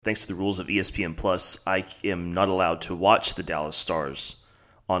Thanks to the rules of ESPN Plus, I am not allowed to watch the Dallas Stars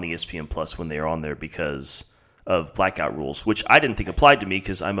on ESPN Plus when they are on there because of blackout rules, which I didn't think applied to me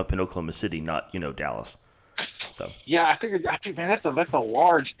because I'm up in Oklahoma City, not Dallas. So Yeah, I figured. Man, that's a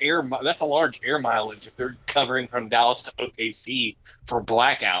large that's a large air mileage if they're covering from Dallas to OKC for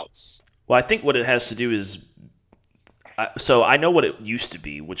blackouts. well, I think what it has to do is so I know what it used to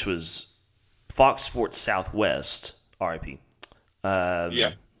be, which was Fox Sports Southwest, RIP,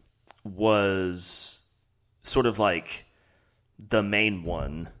 Yeah, was sort of like the main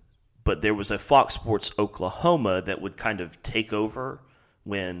one, but there was a Fox Sports Oklahoma that would kind of take over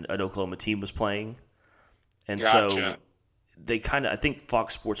when an Oklahoma team was playing. And so gotcha. they kind of, I think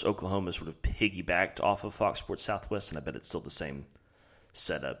Fox Sports Oklahoma sort of piggybacked off of Fox Sports Southwest, and I bet it's still the same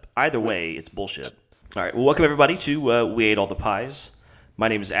setup. Either way, it's bullshit. All right, well, welcome everybody to We Ate All the Pies. My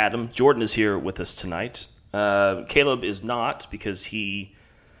name is Adam. Jordan is here with us tonight. Caleb is not because he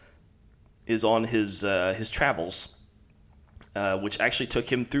is on his travels, which actually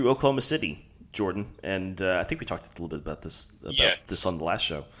took him through Oklahoma City, Jordan, and I think we talked a little bit about Yeah. this on the last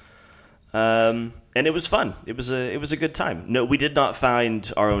show. And it was fun. It was a good time. No, we did not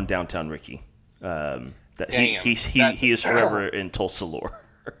find our own downtown Ricky. That Damn. he is forever in Tulsa lore.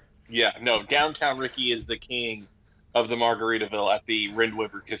 Yeah, no, downtown Ricky is the king of the Margaritaville at the Wind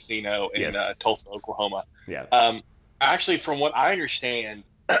River Casino in Yes. Tulsa, Oklahoma. Yeah. Actually, from what I understand,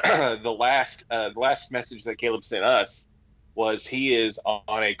 the last message that Caleb sent us was he is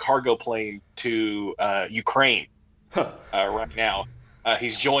on a cargo plane to Ukraine right now.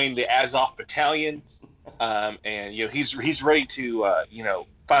 He's joined the Azov Battalion, and he's ready to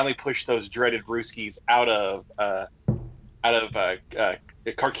finally push those dreaded Ruskies out of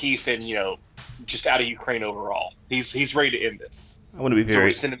Kharkiv and just out of Ukraine overall. He's ready to end this. I want to be So we're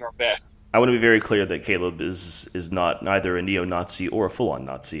very sending our best. I want to be very clear that Caleb is not neither a neo-Nazi or a full-on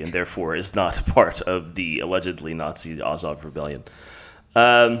Nazi, and therefore is not part of the allegedly Nazi Azov rebellion.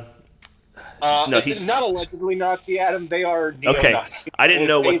 No, It's not allegedly Nazi, Adam. They are okay. neo-Nazi. I didn't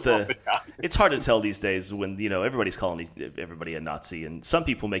know what Azov the. Battalion. It's hard to tell these days when everybody's calling everybody a Nazi, and some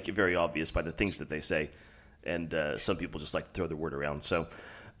people make it very obvious by the things that they say, and some people just like to throw their word around. So,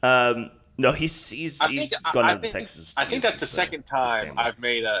 no, he's gone I over to think Texas. I think that's the second time I've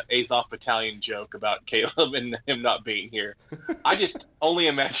made a Azov Battalion joke about Caleb and him not being here. I just only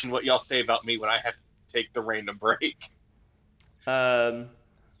imagine what y'all say about me when I have to take the random break.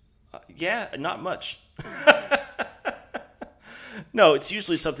 Yeah, not much. No, it's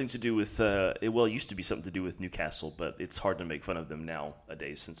usually something to do with. It used to be something to do with Newcastle, but it's hard to make fun of them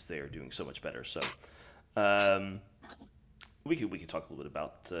nowadays since they are doing so much better. So, we could talk a little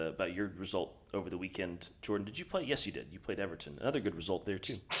bit about your result over the weekend, Jordan. Did you play? Yes, you did. You played Everton. Another good result there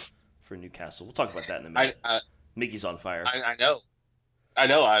too for Newcastle. We'll talk about that in a minute. Mickey's on fire. I know.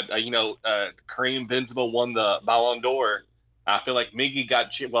 Kareem Benzema won the Ballon d'Or. I feel like Miggy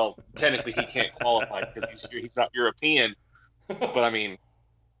got well. Technically, he can't qualify because he's not European. But I mean,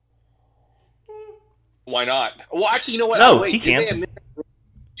 why not? Well, actually, you know what? No, Wait, he can.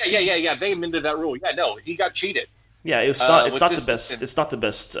 Yeah. They amended that rule. Yeah, no, he got cheated. Yeah, it's not. It's with not the this best. system. It's not the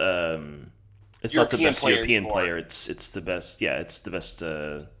best. It's not the European best player European anymore. player. It's the best. Yeah, it's the best.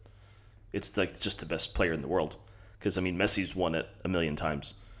 It's like just the best player in the world. Because I mean, Messi's won it a million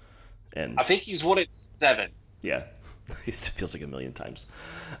times, and I think he's won it 7. yeah, it feels like a million times.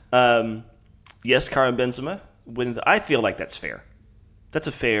 Yes, Karim Benzema. I feel like that's fair. That's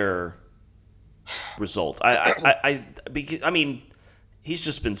a fair result. I mean, he's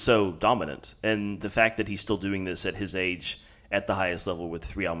just been so dominant, and the fact that he's still doing this at his age at the highest level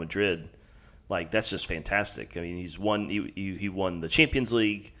with Real Madrid, like that's just fantastic. I mean, he's won. He won the Champions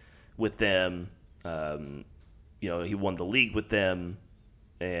League with them. He won the league with them,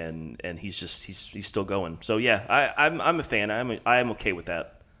 and he's still going. So yeah, I'm a fan. I'm okay with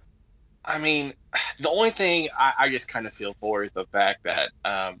that. I mean, the only thing I just kind of feel for is the fact that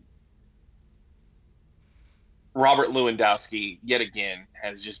Robert Lewandowski, yet again,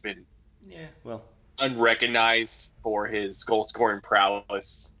 has just been Yeah, well, unrecognized for his goal scoring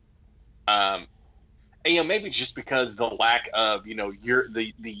prowess. Um, and, maybe just because the lack of,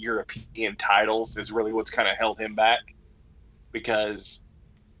 the European titles is really what's kind of held him back because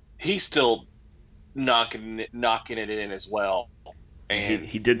he's still knocking it in as well. And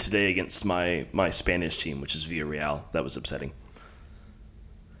he did today against my Spanish team, which is Villarreal. That was upsetting.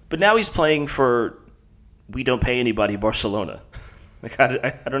 But now he's playing for we don't pay anybody Barcelona. Like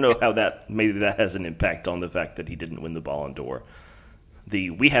I don't know how maybe that has an impact on the fact that he didn't win the Ballon d'Or.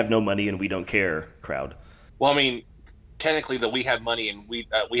 The we have no money and we don't care crowd. well, I mean, technically, the "we have money and we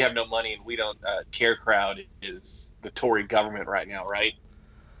have no money and we don't care" crowd is the Tory government right now, right?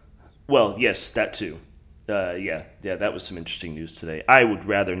 Well, yes, that too. Yeah, that was some interesting news today. I would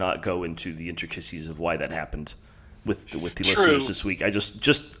rather not go into the intricacies of why that happened with the listeners this week. I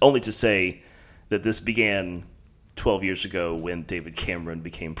just only to say that this began 12 years ago when David Cameron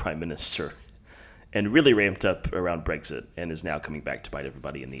became prime minister, and really ramped up around Brexit, and is now coming back to bite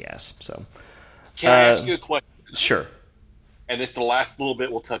everybody in the ass. So, can I ask you a question? Sure. And this is the last little bit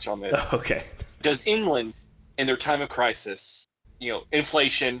we'll touch on this. Okay. Does England, in their time of crisis,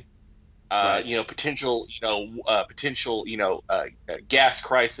 inflation, Right. potential, gas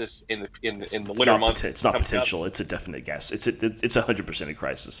crisis in the winter months? It's not potential. It's a definite gas. It's 100% a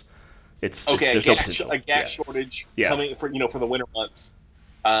crisis. There's no potential. A gas shortage coming for the winter months.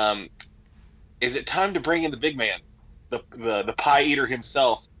 Is it time to bring in the big man, the pie eater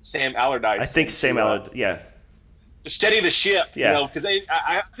himself, Sam Allardyce? I think Sam Allardyce. Yeah. To steady the ship. Yeah. Because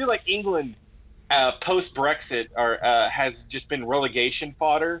I feel like England, post Brexit, has just been relegation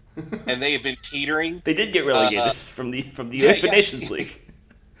fodder, and they have been teetering. They did get relegated from the UEFA Nations League,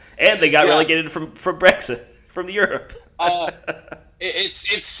 and they got relegated from Brexit from Europe.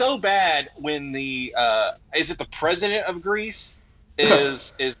 It's so bad when the is it the president of Greece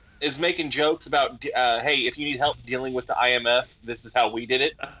is making jokes about hey, if you need help dealing with the IMF, this is how we did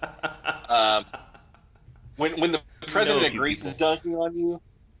it. When the president of Greece is dunking on you,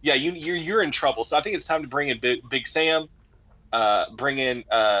 yeah, you're in trouble. So I think it's time to bring in Big Sam, bring in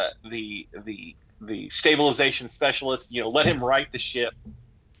the stabilization specialist. Let him right the ship.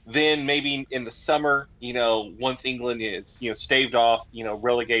 Then maybe in the summer, once England is staved off,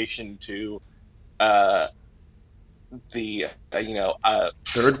 relegation to the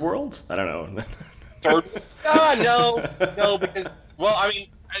third world. I don't know. Third? No, because I mean.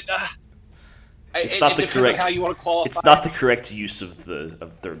 It's not the correct. How you want to qualify. It's not the correct use of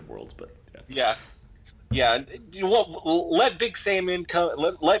third world, but yeah. Let Big Sam in.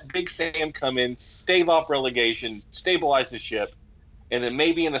 Let Big Sam come in, stave off relegation, stabilize the ship, and then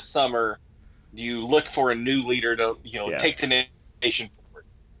maybe in the summer, you look for a new leader to take the nation forward.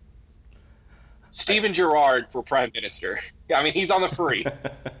 Stephen Gerrard for prime minister. I mean, he's on the free.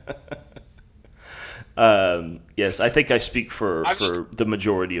 Yes, I think I speak for the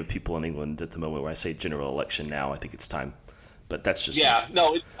majority of people in England at the moment when I say general election now. I think it's time, but that's just it's time.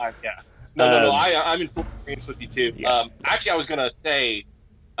 No. I'm in full agreement with you too. Yeah. Actually, I was gonna say,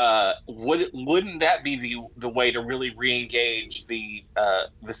 wouldn't that be the way to really re-engage the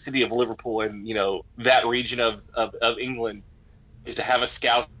city of Liverpool and that region of England, is to have a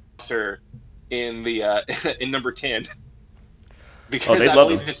Scouser in the in number 10, because I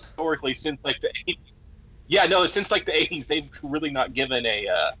believe historically since like the 80s. Yeah, no, since like the 80s, they've really not given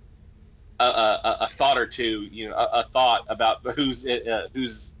a thought or two, a thought about who's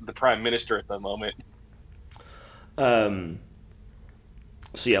the prime minister at the moment. So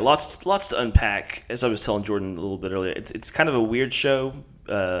yeah, lots to unpack. As I was telling Jordan a little bit earlier, it's kind of a weird show.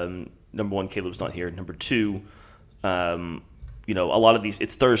 Number one, Caleb's not here. Number two, a lot of these,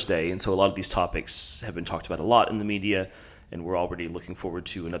 it's Thursday, and so a lot of these topics have been talked about a lot in the media. And we're already looking forward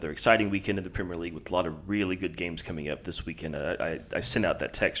to another exciting weekend in the Premier League with a lot of really good games coming up this weekend. I sent out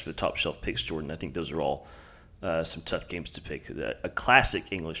that text for the top shelf picks, Jordan. I think those are all some tough games to pick. A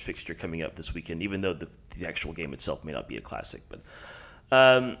classic English fixture coming up this weekend, even though the actual game itself may not be a classic.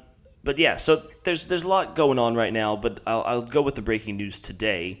 But yeah, so there's a lot going on right now. But I'll go with the breaking news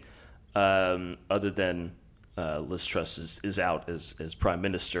today. Other than Liz Truss is out as Prime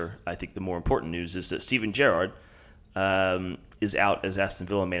Minister, I think the more important news is that Steven Gerrard is out as Aston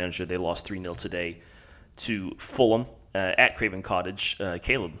Villa manager. They lost 3-0 today to Fulham at Craven Cottage.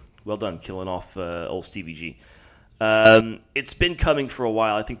 Caleb, well done, killing off old Stevie G. It's been coming for a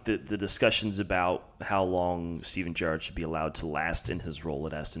while. I think the discussions about how long Steven Gerrard should be allowed to last in his role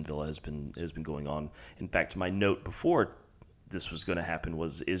at Aston Villa has been going on. In fact, my note before this was going to happen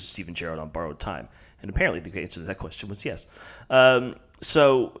was, is Steven Gerrard on borrowed time? And apparently the answer to that question was yes.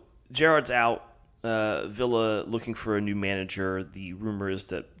 So Gerrard's out. Villa looking for a new manager. The rumor is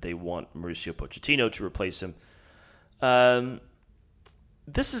that they want Mauricio Pochettino to replace him. I'm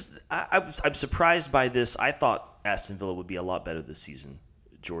surprised by this. I thought Aston Villa would be a lot better this season,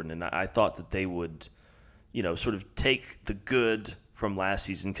 Jordan, and I thought that they would, sort of take the good from last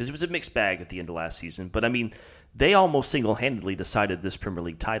season, because it was a mixed bag at the end of last season. But I mean, they almost single-handedly decided this Premier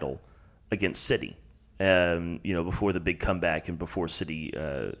League title against City. Before the big comeback and before City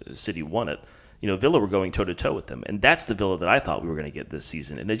won it. Villa were going toe-to-toe with them. And that's the Villa that I thought we were going to get this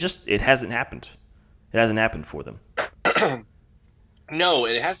season. And it hasn't happened. It hasn't happened for them. No,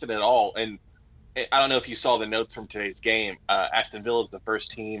 it hasn't at all. And I don't know if you saw the notes from today's game. Aston Villa is the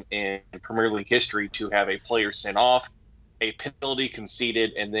first team in Premier League history to have a player sent off a penalty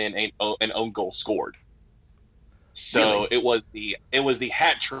conceded, and then an own goal scored. So Really? it was the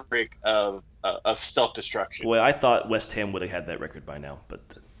hat trick of self destruction. Boy, I thought West Ham would have had that record by now. But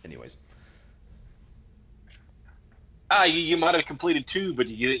anyways, You might have completed two, but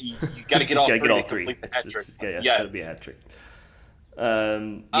you got to get all gotta three get all to three. complete the hat trick. Yeah, Yeah. gotta be a hat trick.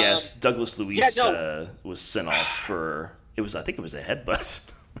 Yes, Douglas Luiz was sent off for I think it was a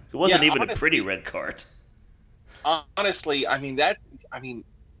headbutt. It wasn't even a pretty red card. Honestly, we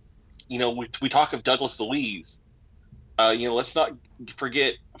talk of Douglas Luiz. Let's not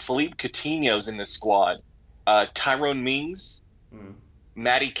forget Philippe Coutinho's in this squad. Tyrone Mings,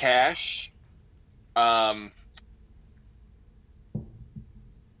 Matty Cash, Adam.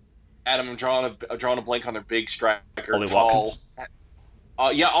 I'm drawing a blank on their big striker. Ollie Watkins.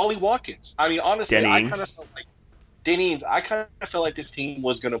 Ollie Watkins. I mean, honestly, Danny I Ings. kind of felt like Danny Ings. I kind of felt like this team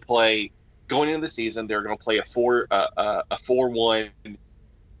was going to play going into the season. They're going to play a 4-1,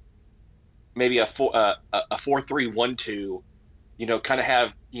 maybe a 4-3-1-2. Kind of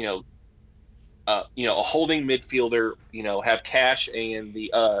have a holding midfielder. Have Cash and the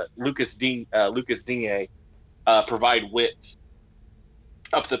Lucas Digne provide width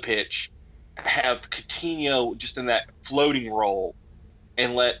up the pitch. Have Coutinho just in that floating role,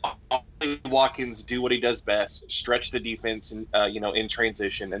 and let Ollie Watkins do what he does best: stretch the defense and in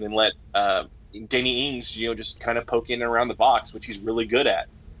transition, and then let Danny Ings just kind of poke in and around the box, which he's really good at.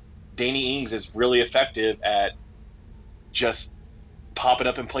 Danny Ings is really effective at just popping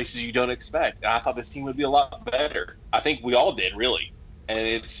up in places you don't expect. And I thought this team would be a lot better. I think we all did, really. And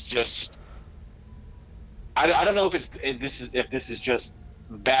it's just, I don't know if this is just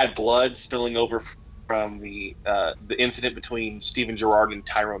bad blood spilling over from the incident between Steven Gerrard and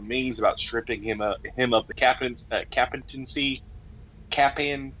Tyrone Mings about stripping him of the captaincy.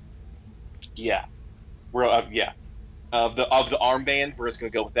 Yeah, of the armband. We're just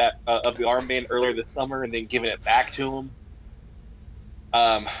gonna go with that of the armband earlier this summer, and then giving it back to him.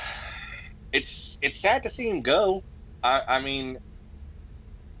 It's sad to see him go. I mean,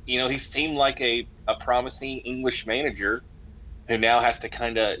 he seemed like a promising English manager who now has to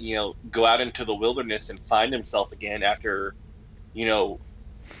kind of go out into the wilderness and find himself again after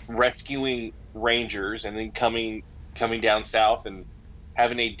rescuing Rangers and then coming down south and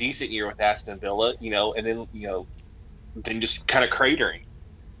having a decent year with Aston Villa, and then just kind of cratering.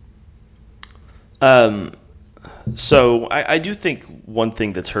 So I do think one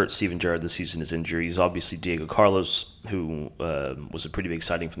thing that's hurt Steven Gerrard this season is injuries. Obviously, Diego Carlos, who was a pretty big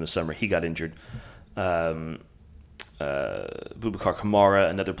signing from the summer, he got injured. Boubacar Kamara,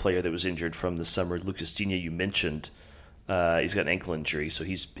 another player that was injured from the summer. Lucas Digne, you mentioned, he's got an ankle injury, so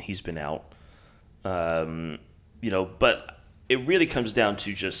he's been out. But it really comes down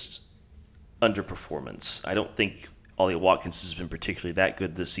to just underperformance. I don't think Ollie Watkins has been particularly that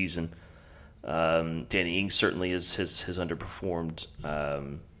good this season. Danny Ings certainly has underperformed.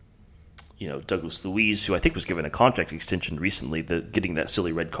 Douglas Luiz, who I think was given a contract extension recently, getting that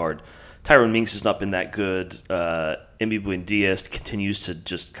silly red card. Tyrone Mings has not been that good. Emi Buendia continues to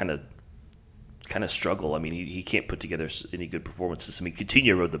just kind of struggle. I mean, he can't put together any good performances. I mean,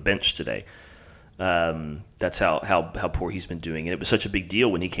 Coutinho rode the bench today. That's how poor he's been doing. And it was such a big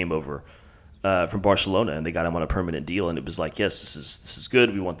deal when he came over from Barcelona, and they got him on a permanent deal. And it was like, yes, this is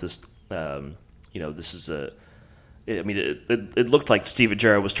good. We want this. This is a. I mean, it looked like Steven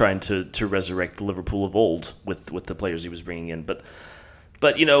Gerrard was trying to resurrect the Liverpool of old with the players he was bringing in, but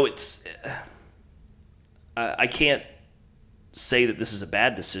it's. I can't say that this is a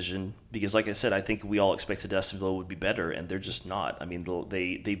bad decision because, like I said, I think we all expected Aston Villa would be better, and they're just not. I mean,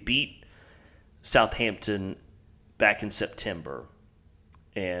 they beat Southampton back in September,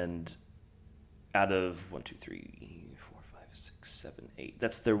 and out of 1, 2, 3, 4, 5, 6, 7, 8,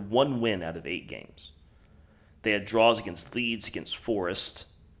 that's their one win out of 8 games. They had draws against Leeds, against Forest,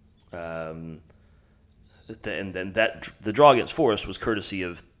 and then the draw against Forest was courtesy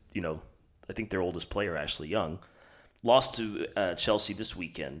of I think their oldest player, Ashley Young, lost to Chelsea this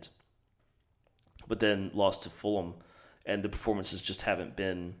weekend, but then lost to Fulham, and the performances just haven't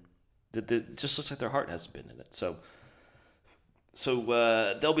been. It just looks like their heart hasn't been in it. So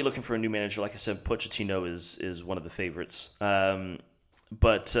they'll be looking for a new manager. Like I said, Pochettino is one of the favorites.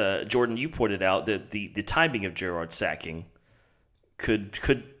 But Jordan, you pointed out that the timing of Gerrard's sacking could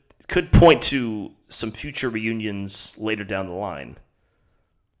point to some future reunions later down the line.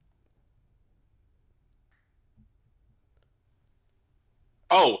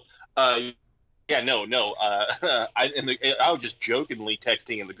 Oh, yeah, no. I was just jokingly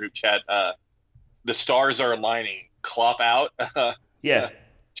texting in the group chat. The stars are aligning. Klopp out. Yeah.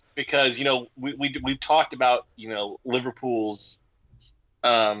 because we've talked about Liverpool's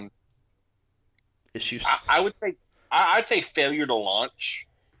issues. I'd say failure to launch.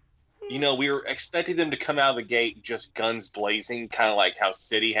 We were expecting them to come out of the gate just guns blazing, kind of like how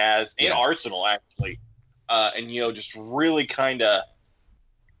City has and Arsenal actually, and just really kind of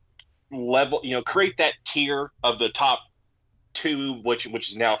level, create that tier of the top two, which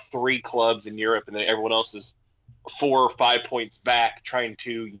is now 3 clubs in Europe, and then everyone else is 4 or 5 points back, trying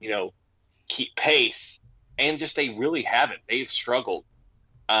to keep pace, and just they really haven't. They've struggled.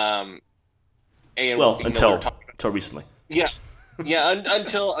 And until recently. Yeah.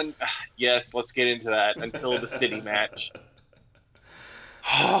 Until yes, let's get into that. Until the City match.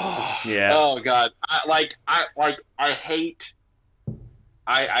 Yeah. Oh God. I hate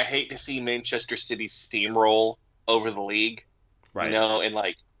to see Manchester City steamroll over the league. Right.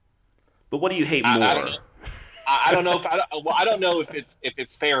 And But what do you hate more? I don't know. I don't know if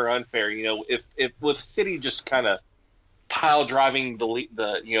it's fair or unfair. If with City just kind of pile driving the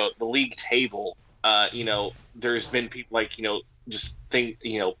league table. There's been people just think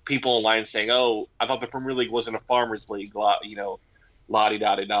people online saying, "Oh, I thought the Premier League wasn't a farmers' league." La di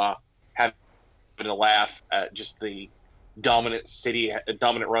da di da, having a laugh at just the dominant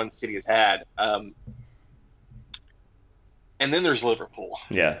run City has had. And then there's Liverpool.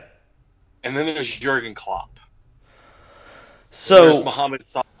 Yeah. And then there's Jurgen Klopp. So there's Mohamed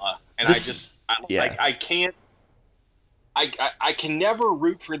Salah, and I can't. I can never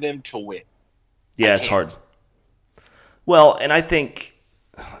root for them to win. Yeah, it's hard. Well, and I think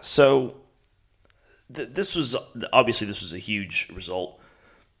so. This was a huge result.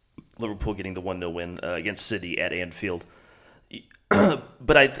 Liverpool getting the 1-0 win against City at Anfield,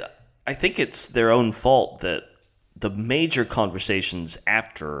 but I think it's their own fault that the major conversations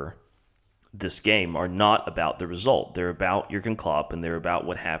after this game are not about the result. They're about Jurgen Klopp, and they're about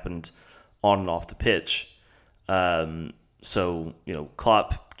what happened on and off the pitch. So,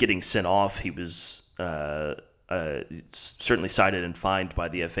 Klopp getting sent off, he was certainly cited and fined by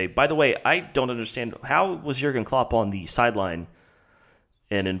the FA. By the way, I don't understand, how was Jurgen Klopp on the sideline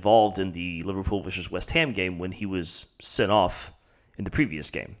and involved in the Liverpool versus West Ham game when he was sent off in the previous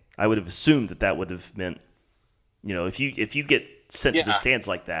game? I would have assumed that would have meant, if you get sent to the stands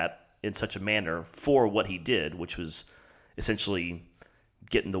like that in such a manner for what he did, which was essentially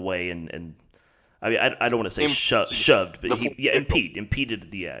get in the way and I mean, I don't want to say shoved, but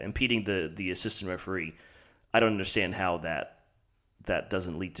impeding the assistant referee. I don't understand how that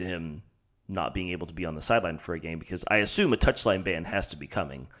doesn't lead to him not being able to be on the sideline for a game, because I assume a touchline ban has to be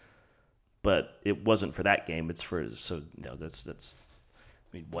coming, but it wasn't for that game. It's for that's.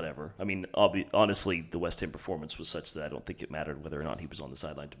 I mean, whatever. I mean, honestly, the West Ham performance was such that I don't think it mattered whether or not he was on the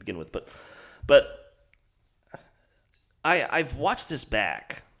sideline to begin with. But I've watched this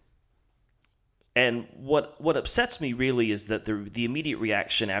back. And what upsets me really is that the immediate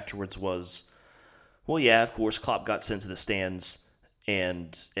reaction afterwards was, well, yeah, of course, Klopp got sent to the stands,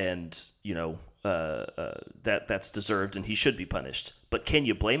 and that's deserved, and he should be punished. But can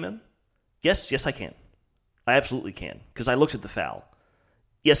you blame him? Yes, I can. I absolutely can, because I looked at the foul.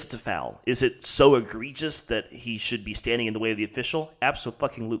 Yes, it's a foul. Is it so egregious that he should be standing in the way of the official?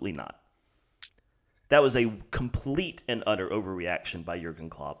 Absolutely not. That was a complete and utter overreaction by Jurgen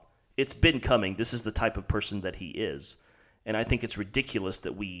Klopp. It's been coming. This is the type of person that he is. And I think it's ridiculous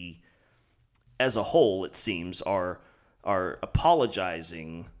that we, as a whole, it seems, are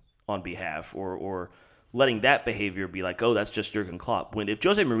apologizing on behalf or letting that behavior be like, oh, that's just Jurgen Klopp. When if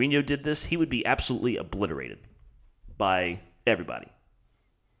Jose Mourinho did this, he would be absolutely obliterated by everybody.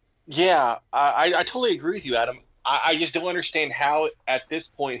 Yeah, I totally agree with you, Adam. I just don't understand how, at this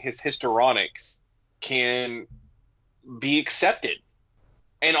point, his histrionics can be accepted.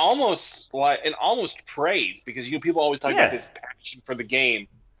 And almost praised, because people always talk about his passion for the game.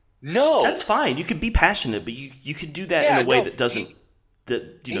 No, that's fine. You can be passionate, but you can do that in a way that doesn't.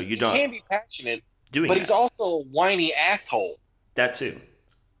 You don't. He can be passionate, but that. He's also a whiny asshole. That too.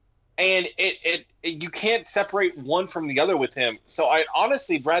 And it you can't separate one from the other with him. So I'd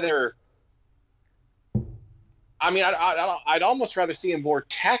honestly rather. I mean, I'd almost rather see him more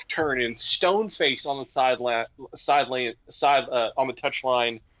taciturn and stone-faced on the sideline, on the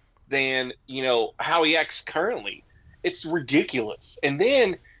touchline, than how he acts currently. It's ridiculous. And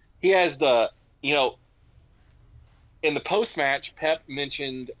then he has in the post-match, Pep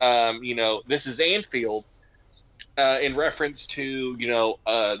mentioned, this is Anfield, in reference to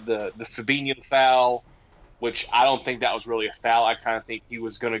the Fabinho foul, which I don't think that was really a foul. I kind of think he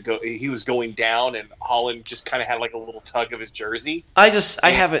was going down, and Holland just kind of had like a little tug of his jersey. I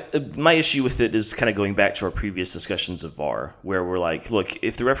have it. My issue with it is kind of going back to our previous discussions of VAR, where we're like, look,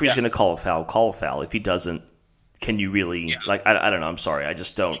 if the referee's going to call a foul. If he doesn't, can you really like? I don't know. I'm sorry. I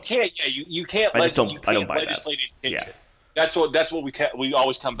just don't. You can't. Yeah, you can't. I just don't. I don't buy that. Intention. Yeah. That's what we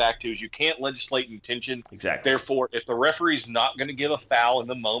always come back to is you can't legislate intention. Exactly. Therefore, if the referee's not going to give a foul in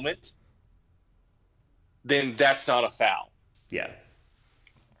the moment, then that's not a foul. Yeah.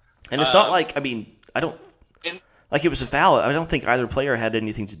 And it's not like, I mean, like it was a foul. I don't think either player had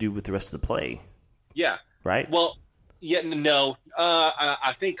anything to do with the rest of the play. Yeah. Right? Well, yeah, no.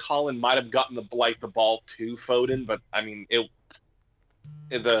 I think Holland might have gotten the ball to Foden, but I mean,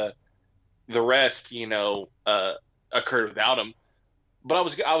 the rest, occurred without him. But I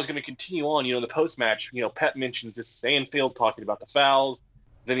was going to continue on. The post match. Pep mentions this is Anfield talking about the fouls.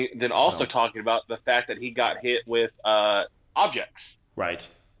 Then also talking about the fact that he got hit with objects. Right.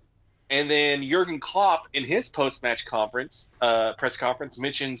 And then Jurgen Klopp in his post match press conference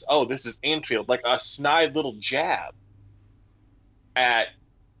mentions, "Oh, this is Anfield," like a snide little jab at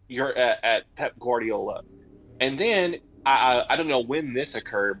Pep Guardiola. And then I don't know when this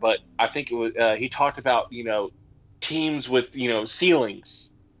occurred, but I think it was he talked about teams with ceilings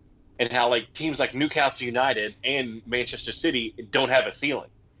and how like teams like Newcastle United and Manchester City don't have a ceiling.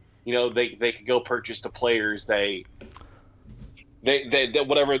 They could go purchase the players they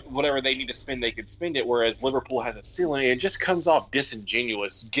whatever they need to spend, they could spend it. Whereas Liverpool has a ceiling. It just comes off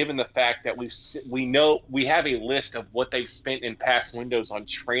disingenuous, given the fact that we know we have a list of what they've spent in past windows on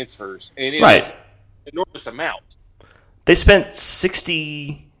transfers, and it is an enormous amount. They spent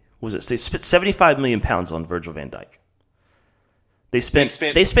They spent £75 million on Virgil van Dijk. They spent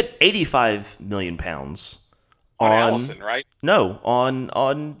 £85 million on Alisson, right? No,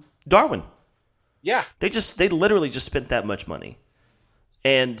 on Darwin. Yeah, they literally just spent that much money.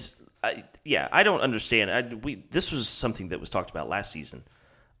 And I don't understand. This was something that was talked about last season.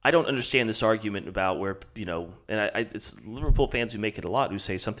 I don't understand this argument about where it's Liverpool fans who make it a lot who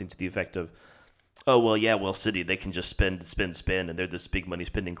say something to the effect of, "Oh well, City, they can just spend, and they're this big money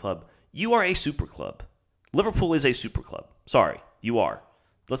spending club." You are a super club. Liverpool is a super club. Sorry, you are.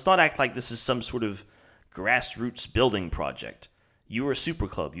 Let's not act like this is some sort of grassroots building project. You are a super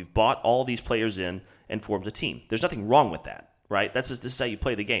club. You've bought all these players in and formed a team. There's nothing wrong with that, right? This is how you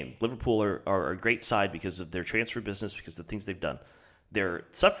play the game. Liverpool are a great side because of their transfer business, because of the things they've done. They're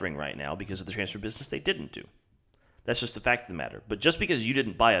suffering right now because of the transfer business they didn't do. That's just the fact of the matter. But just because you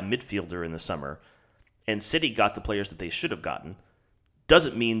didn't buy a midfielder in the summer and City got the players that they should have gotten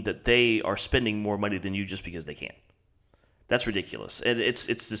doesn't mean that they are spending more money than you just because they can. That's ridiculous. And it's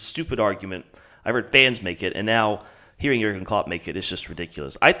this stupid argument. I've heard fans make it, and now hearing Jurgen Klopp make it is just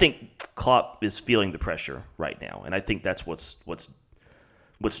ridiculous. I think Klopp is feeling the pressure right now, and I think that's what's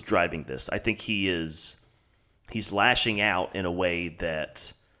driving this. I think he's lashing out in a way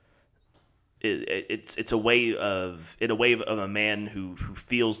that it's a way of a man who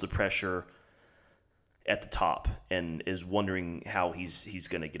feels the pressure at the top and is wondering how he's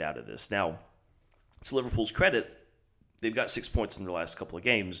going to get out of this. Now, to Liverpool's credit, they've got 6 points in their last couple of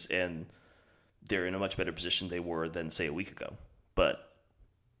games, and they're in a much better position they were than, say, a week ago. But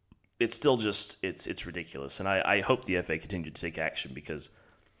it's still just it's ridiculous, and I hope the FA continue to take action because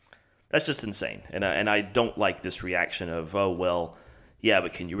that's just insane. And I don't like this reaction of, oh well, yeah,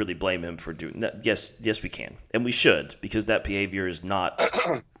 but can you really blame him for doing that? Yes, we can, and we should, because that behavior is not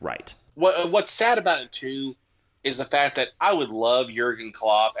right. What's sad about it too is the fact that I would love Jurgen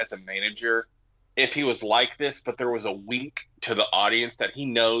Klopp as a manager if he was like this, but there was a wink to the audience that he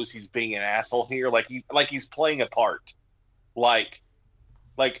knows he's being an asshole here, like he's playing a part, like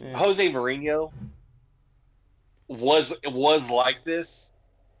Jose Mourinho was like this,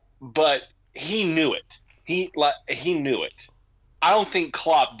 but he knew it. He knew it. I don't think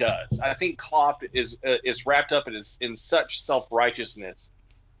Klopp does. I think Klopp is wrapped up in such self-righteousness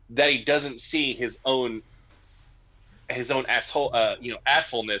that he doesn't see his own asshole,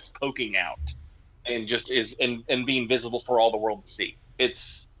 assholeness poking out. And just is and being visible for all the world to see.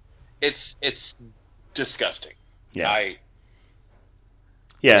 It's disgusting. Yeah.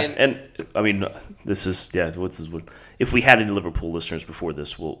 And I mean, this is if we had any Liverpool listeners before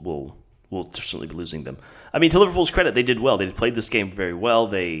this, we'll certainly be losing them. I mean, to Liverpool's credit, they did well. They played this game very well.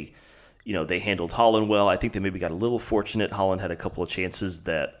 They handled Haaland well. I think they maybe got a little fortunate. Haaland had a couple of chances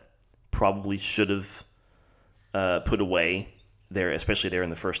that probably should have put away there, especially there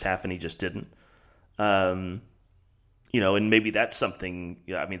in the first half, and he just didn't. And maybe that's something.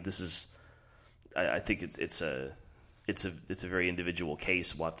 I mean, this is. I think it's a very individual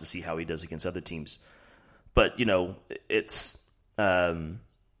case. We'll have to see how he does against other teams. But it's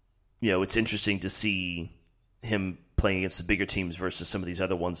it's interesting to see him playing against the bigger teams versus some of these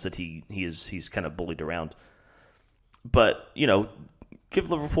other ones that he's kind of bullied around. But give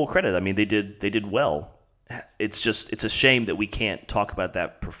Liverpool credit. I mean, they did well. It's a shame that we can't talk about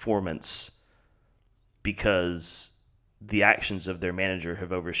that performance because the actions of their manager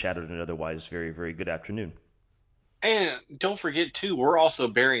have overshadowed an otherwise very, very good afternoon. And don't forget too, we're also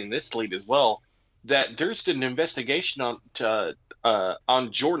bearing this lead as well, that there's an investigation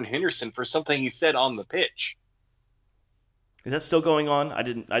on Jordan Henderson for something he said on the pitch. Is that still going on? I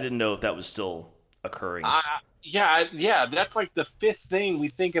didn't know if that was still occurring. Yeah, that's like the fifth thing we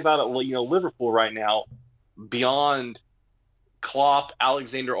think about at Liverpool right now, beyond Klopp,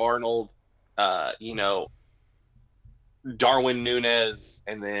 Alexander-Arnold, Darwin Núñez,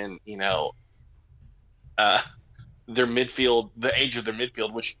 and then their midfield, the age of their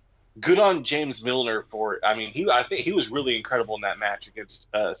midfield. Which good on James Milner for. I mean, I think he was really incredible in that match against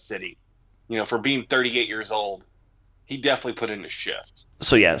City. For being 38 years old, he definitely put in a shift.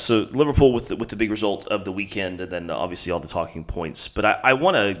 So Liverpool with the big result of the weekend, and then obviously all the talking points. But I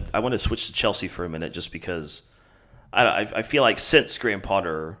want to switch to Chelsea for a minute, just because I feel like since Graham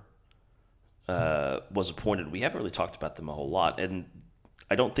Potter was appointed, we haven't really talked about them a whole lot, and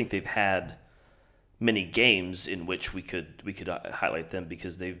I don't think they've had many games in which we could highlight them,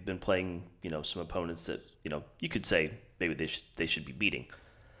 because they've been playing some opponents that you could say maybe they should be beating.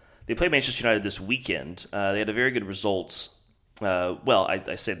 They played Manchester United this weekend. They had a very good result.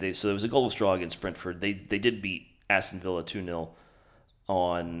 I say so there was a goalless draw against Brentford. They did beat Aston Villa 2-0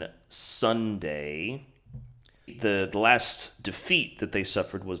 on Sunday. The last defeat that they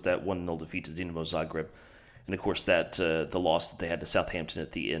suffered was that 1-0 defeat to Dinamo Zagreb. And, of course, that the loss that they had to Southampton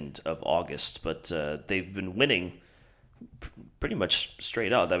at the end of August. But they've been winning pretty much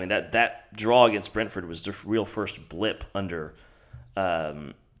straight up. I mean, that draw against Brentford was the real first blip under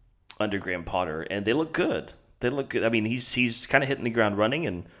Graham Potter. And they look good. I mean, he's kind of hitting the ground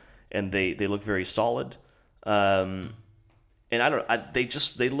running, and they look very solid. And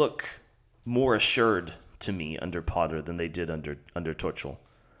they look more assured to me under Potter than they did under Tuchel.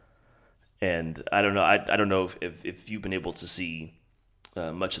 And I don't know. I don't know if you've been able to see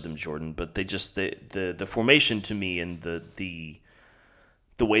much of them, Jordan, but the formation to me and the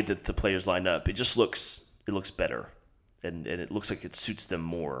way that the players line up, it looks better, and it looks like it suits them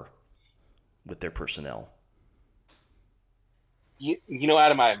more with their personnel.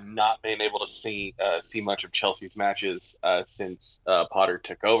 Adam, I have not been able to see much of Chelsea's matches since Potter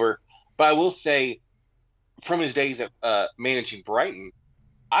took over, but I will say, from his days at managing Brighton,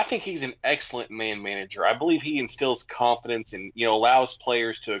 I think he's an excellent man manager. I believe he instills confidence and allows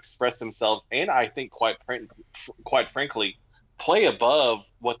players to express themselves, and I think quite frankly, play above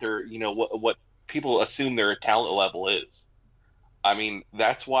what their what people assume their talent level is. I mean,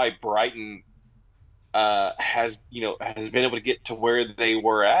 that's why Brighton has been able to get to where they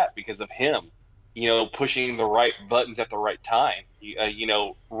were at because of him, pushing the right buttons at the right time.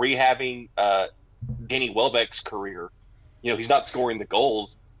 Rehabbing Danny Welbeck's career. He's not scoring the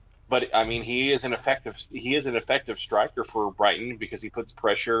goals, but I mean, he is an effective striker for Brighton because he puts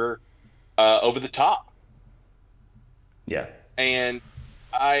pressure over the top. Yeah, and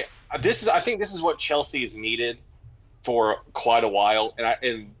I think this is what Chelsea has needed for quite a while,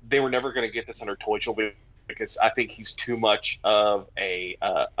 and they were never going to get this under Tuchel because I think he's too much of a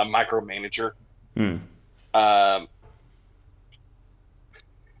micromanager. And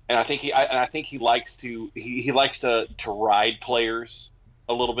I think he likes to ride players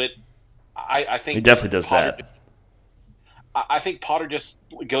a little bit. I think he definitely does Potter, that. I think Potter just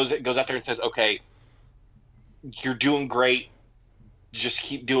goes out there and says, "Okay, you're doing great. Just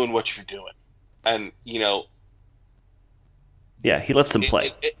keep doing what you're doing," and yeah, he lets them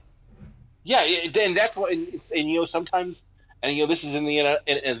play. And that's what. And sometimes, and this is and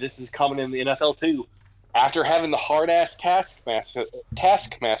this is common in the NFL too. After having the hard-ass taskmaster,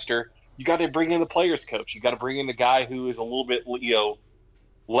 you got to bring in the players coach. You got to bring in the guy who is a little bit,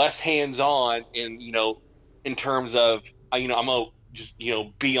 less hands-on in terms of, I'm gonna just,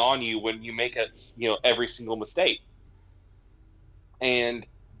 be on you when you make every single mistake. And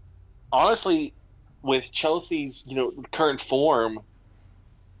honestly, with Chelsea's, current form,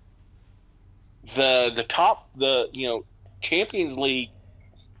 the Champions League,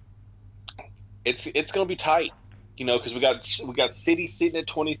 it's going to be tight, because we got City sitting at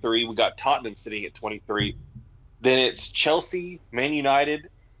 23, we got Tottenham sitting at 23, then it's Chelsea, Man United,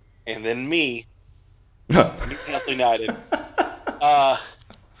 and then me, Newcastle United.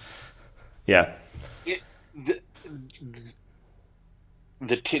 Yeah.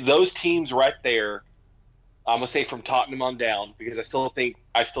 Those teams right there I'm gonna say from Tottenham on down, because I still think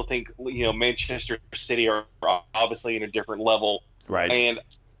Manchester City are obviously in a different level, Right. and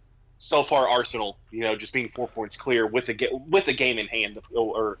so far Arsenal, just being 4 points clear with a game in hand,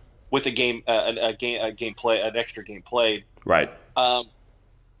 or with a game an extra game played. Right. Um,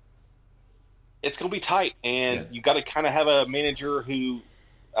 it's gonna be tight, Yeah. and you got to kind of have a manager who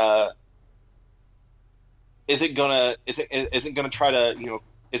uh, isn't gonna try to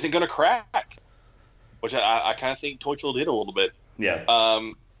isn't gonna crack, which I kind of think Tuchel did a little bit. Yeah.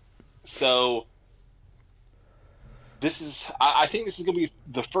 So I think this is going to be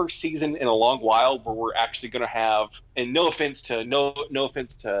the first season in a long while where we're actually going to have, and no offense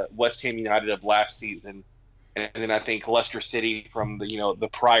to West Ham United of last season, and then I think Leicester City from the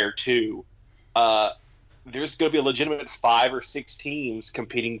prior two. There's going to be a legitimate 5 or 6 teams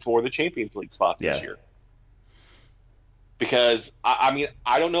competing for the Champions League spot this year. Because I mean,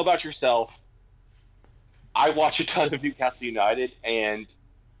 I don't know about yourself. I watch a ton of Newcastle United, and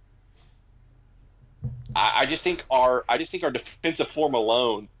I just think our defensive form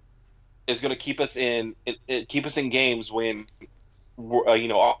alone is going to keep us in games when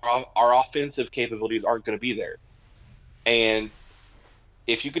our offensive capabilities aren't going to be there. And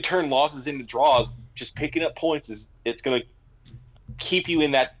if you could turn losses into draws, just picking up points it's going to keep you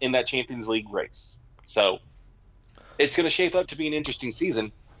in that Champions League race. So it's going to shape up to be an interesting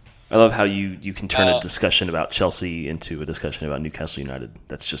season. I love how you can turn a discussion about Chelsea into a discussion about Newcastle United.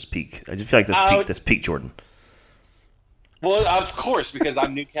 That's just peak. I just feel like that's peak Jordan. Well, of course, because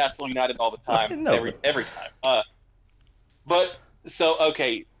I'm Newcastle United all the time, every time. But so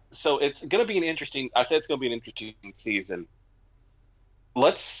it's going to be an interesting. I said it's going to be an interesting season.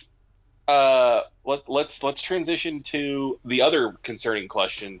 Let's transition to the other concerning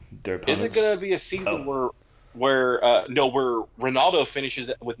question. Is it going to be a season where Ronaldo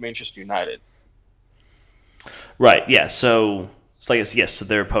finishes with Manchester United? Right. Yeah. So I guess yes. So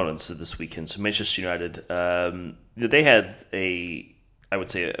their opponents this weekend. So Manchester United. They had it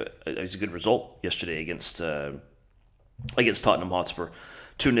was a good result yesterday against Tottenham Hotspur,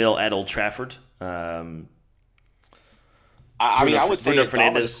 2-0 at Old Trafford. I would say Bruno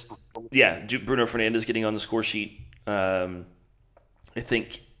Fernandes. Yeah, Bruno Fernandes getting on the score sheet. I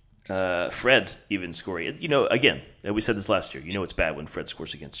think Fred even scoring. Again, we said this last year. It's bad when Fred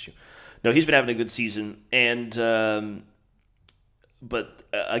scores against you. No, he's been having a good season, and but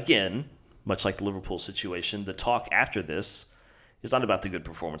again, much like the Liverpool situation, the talk after this is not about the good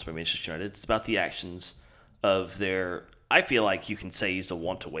performance by Manchester United. It's about the actions of their. I feel like you can say he's a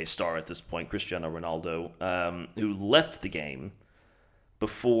want-away star at this point, Cristiano Ronaldo, who left the game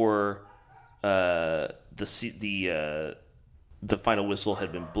before the final whistle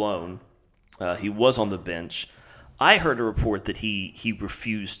had been blown. He was on the bench. I heard a report that he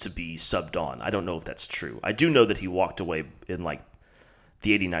refused to be subbed on. I don't know if that's true. I do know that he walked away in the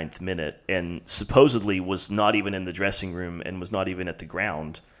 89th minute and supposedly was not even in the dressing room and was not even at the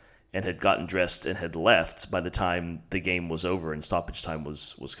ground and had gotten dressed and had left by the time the game was over and stoppage time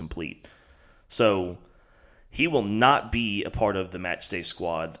was complete. So he will not be a part of the matchday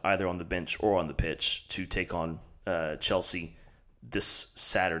squad either on the bench or on the pitch to take on Chelsea this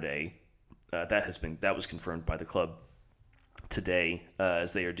Saturday. That was confirmed by the club today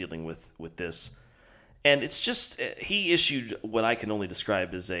as they are dealing with this. And it's just, he issued what I can only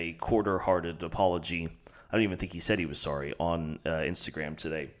describe as a quarter-hearted apology. I don't even think he said he was sorry on Instagram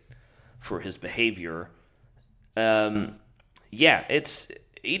today for his behavior. He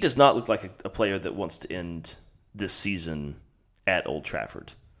does not look like a player that wants to end this season at Old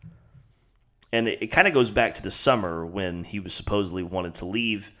Trafford. And it kind of goes back to the summer when he was supposedly wanted to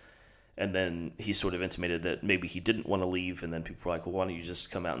leave, and then he sort of intimated that maybe he didn't want to leave, and then people were like, well, why don't you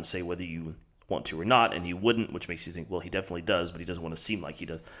just come out and say whether you want to or not, and he wouldn't, which makes you think, well, he definitely does, but he doesn't want to seem like he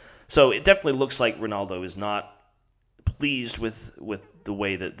does. So it definitely looks like Ronaldo is not pleased with the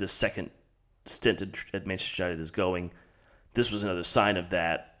way that this second stint at Manchester United is going. This was another sign of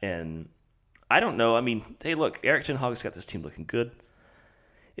that, and I don't know. I mean, hey, look, Erik ten Hag's got this team looking good.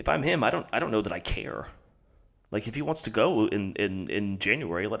 If I'm him, I don't know that I care. Like, if he wants to go in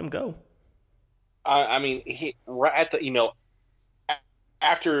January, let him go. I mean, he at the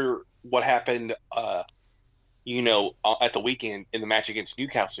after what happened, at the weekend in the match against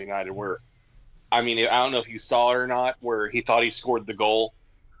Newcastle United, where, I mean, I don't know if you saw it or not, where he thought he scored the goal,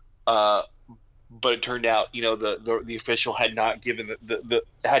 but it turned out, the official had not given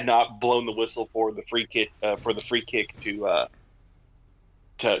had not blown the whistle for the free kick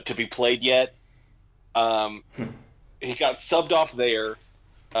to be played yet. He got subbed off there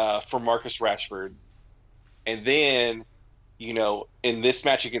for Marcus Rashford, and then in this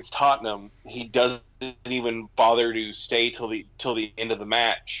match against Tottenham, he doesn't even bother to stay till the end of the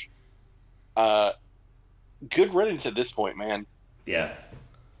match. Good riddance at this point, man. Yeah.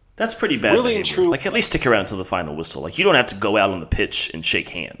 That's pretty bad Really and behavior. truly. Like, at least stick around until the final whistle. Like, you don't have to go out on the pitch and shake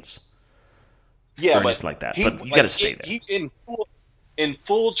hands. Yeah, or anything like that. But you got to stay there. In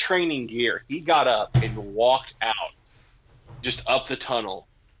full training gear, he got up and walked out, just up the tunnel.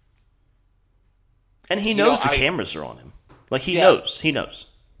 And he knows the cameras are on him. Like, he knows. He knows.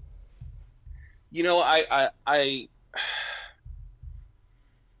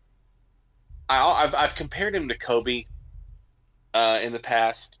 I've compared him to Kobe in the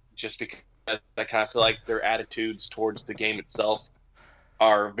past, just because I kind of feel like their attitudes towards the game itself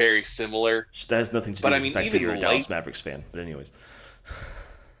are very similar. That has nothing to do with the fact that you're a Dallas Mavericks fan. But anyways.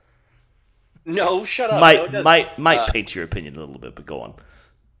 No, shut up. Might paint your opinion a little bit, but go on.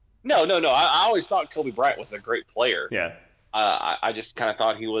 No. I always thought Kobe Bryant was a great player. Yeah. I just kind of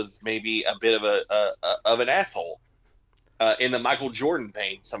thought he was maybe a bit of an asshole in the Michael Jordan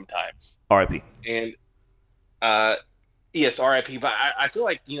vein sometimes. R.I.P. And yes, R.I.P. But I feel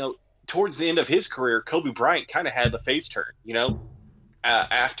like towards the end of his career, Kobe Bryant kind of had the face turn.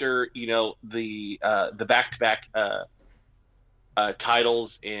 After the back-to-back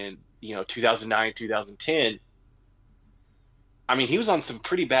titles in 2009, 2010. I mean, he was on some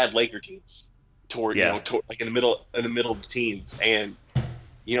pretty bad Laker teams like in the middle of the teams, and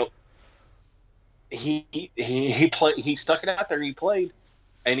he stuck it out there. He played,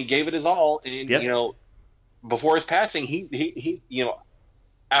 and he gave it his all. And before his passing, he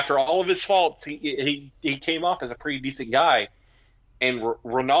after all of his faults, he came off as a pretty decent guy. And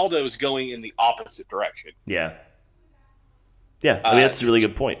Ronaldo is going in the opposite direction. Yeah. Yeah, I mean, that's a really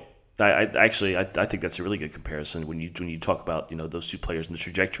good point. I think that's a really good comparison when you talk about those two players and the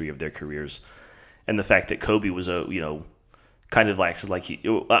trajectory of their careers, and the fact that Kobe was kind of like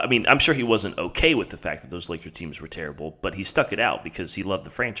I mean, I'm sure he wasn't okay with the fact that those Laker teams were terrible, but he stuck it out because he loved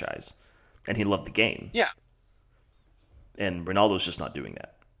the franchise and he loved the game. Yeah. And Ronaldo's just not doing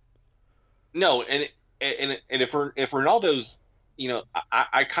that. No, and if Ronaldo's,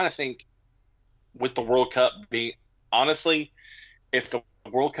 I kind of think with the World Cup being, honestly, if the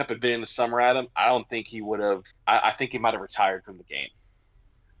World Cup had been in the summer, Adam, I don't think he would have. I think he might have retired from the game.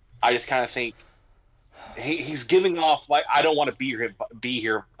 I just kind of think he's giving off like I don't want to be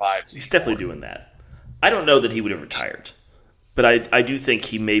here vibes. He's definitely doing that. I don't know that he would have retired, but I do think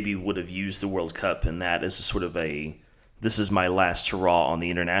he maybe would have used the World Cup and that as a sort of this is my last hurrah on the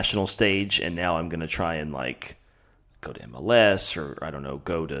international stage, and now I'm going to try and go to MLS or I don't know,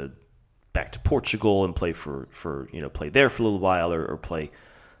 go back to Portugal and play for play there for a little while or play,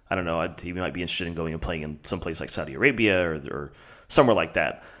 I don't know, he might be interested in going and playing in some place like Saudi Arabia or somewhere like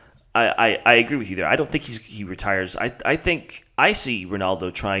that. I agree with you there. I don't think he retires. I think I see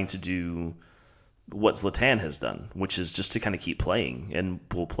Ronaldo trying to do what Zlatan has done, which is just to kind of keep playing, and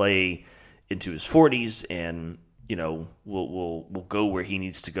will play into his 40s and will go where he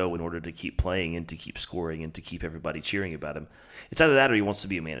needs to go in order to keep playing and to keep scoring and to keep everybody cheering about him. It's either that or he wants to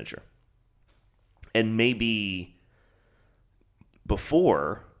be a manager. And maybe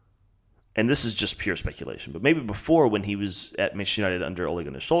before, and this is just pure speculation, but maybe before when he was at Manchester United under Ole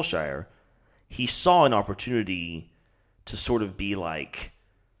Gunnar Solskjaer, he saw an opportunity to sort of be like,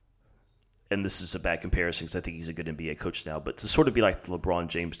 and this is a bad comparison because I think he's a good NBA coach now, but to sort of be like LeBron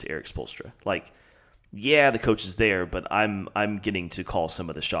James to Eric Spoelstra. Like, yeah, the coach is there, but I'm getting to call some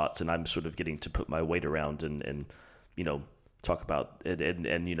of the shots, and I'm sort of getting to put my weight around and talk about it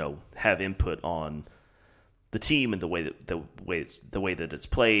and have input on the team and the way that it's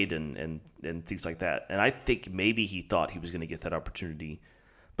played and things like that. And I think maybe he thought he was going to get that opportunity,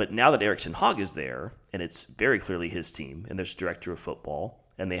 but now that Erik ten Hag is there and it's very clearly his team and there's a director of football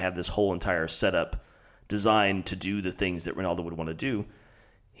and they have this whole entire setup designed to do the things that Ronaldo would want to do,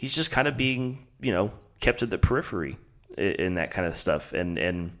 he's just kind of being kept at the periphery in that kind of stuff,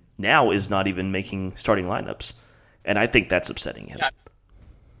 and now is not even making starting lineups, and I think that's upsetting him. Yeah.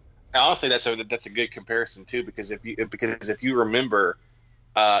 Honestly, that's a good comparison too, because if you remember,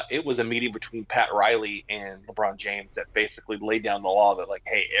 it was a meeting between Pat Riley and LeBron James that basically laid down the law that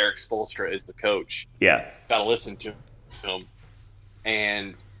hey, Eric Spoelstra is the coach. Yeah, got to listen to him,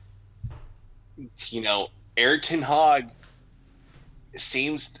 and Erik ten Hag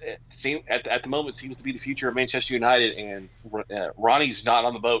seems at the moment seems to be the future of Manchester United, and Ronnie's not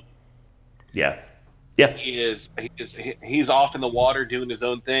on the boat. Yeah. He's off in the water doing his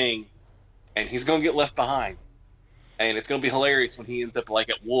own thing, and he's going to get left behind. And it's going to be hilarious when he ends up at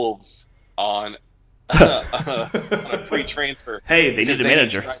Wolves on a free transfer. Hey, they need a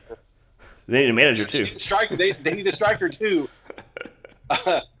manager. They need a manager too. Striker, they need a striker too.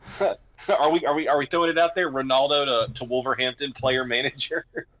 Are we throwing it out there? Ronaldo to Wolverhampton player manager.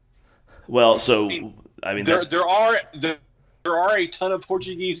 Well, so I mean, there are a ton of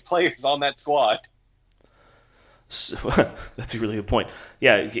Portuguese players on that squad. So, that's a really good point.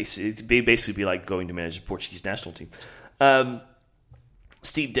 Yeah, it'd basically be like going to manage the Portuguese national team.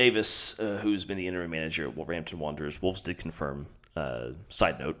 Steve Davis, who's been the interim manager at Wolverhampton Wanderers, Wolves did confirm.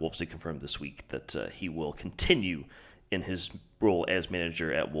 Side note: Wolves did confirm this week that he will continue in his role as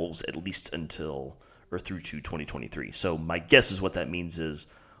manager at Wolves at least until or through to 2023. So my guess is what that means is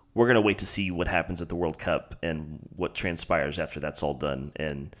we're going to wait to see what happens at the World Cup and what transpires after that's all done,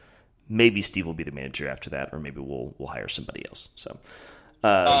 and maybe Steve will be the manager after that, or maybe we'll hire somebody else. So,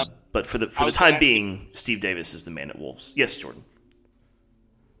 but for the time being, Steve Davis is the man at Wolves. Yes, Jordan.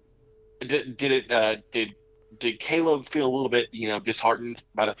 Did Caleb feel a little bit, disheartened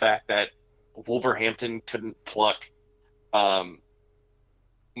by the fact that Wolverhampton couldn't pluck Michael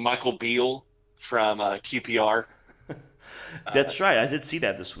Beale from QPR? That's right. I did see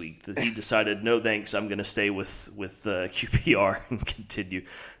that this week. That he decided, no thanks, I'm going to stay with QPR and continue.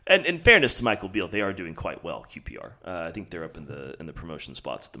 And in fairness to Michael Beale, they are doing quite well. QPR. I think they're up in the promotion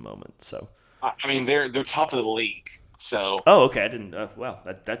spots at the moment. So, I mean, they're top of the league. So. Oh, okay. I didn't. Well,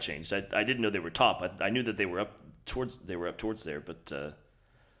 that changed. I didn't know they were top. I knew that they were up towards there, but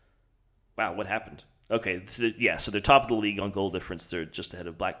wow, what happened? Okay, so they're top of the league on goal difference. They're just ahead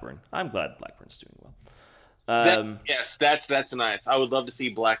of Blackburn. I'm glad Blackburn's doing well. Yes, that's nice. I would love to see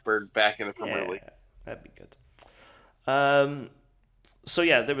Blackburn back in the Premier League. That'd be good. So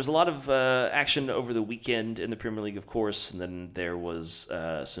yeah, there was a lot of action over the weekend in the Premier League, of course, and then there was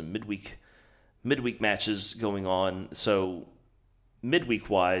some midweek matches going on. So midweek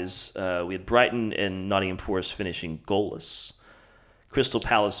wise, we had Brighton and Nottingham Forest finishing goalless. Crystal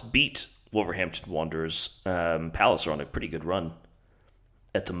Palace beat Wolverhampton Wanderers. Palace are on a pretty good run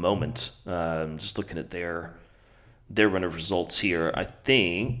at the moment. Just looking at their run of results here, I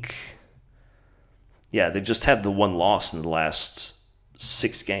think, they've just had the one loss in the last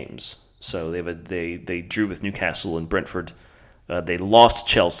 6 games. So they drew with Newcastle and Brentford. They lost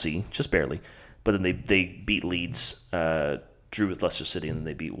Chelsea just barely, but then they beat Leeds, drew with Leicester City, and then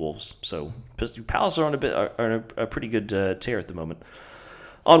they beat Wolves. So Palace are on a pretty good tear at the moment.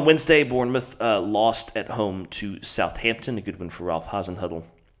 On Wednesday, Bournemouth lost at home to Southampton, a good win for Ralph Hasenhuttl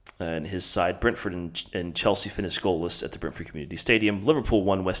and his side. Brentford and Chelsea finished goalless at the Brentford Community Stadium. Liverpool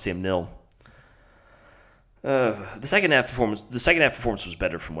won, West Ham 0. The second half performance was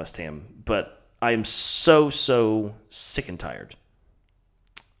better from West Ham, but I am so sick and tired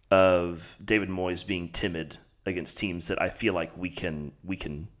of David Moyes being timid against teams that I feel like we can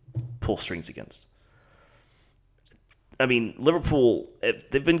pull strings against. I mean, Liverpool,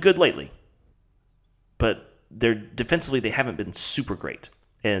 they've been good lately, but defensively they haven't been super great.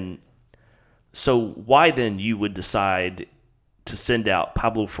 And so why then you would decide to send out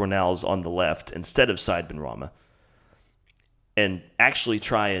Pablo Fornals on the left instead of Said Benrahma and actually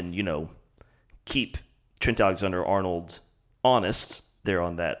try and, keep Trent Alexander-Arnold honest there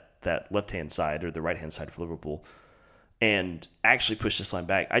on that left-hand side or the right-hand side for Liverpool and actually push this line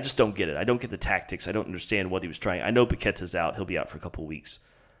back. I just don't get it. I don't get the tactics. I don't understand what he was trying. I know Paqueta's out. He'll be out for a couple of weeks.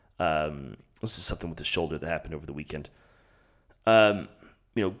 This is something with his shoulder that happened over the weekend.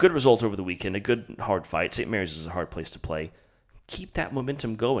 Good result over the weekend, a good hard fight. St. Mary's is a hard place to play. Keep that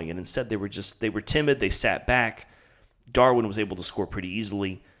momentum going. And instead they were timid. They sat back. Darwin was able to score pretty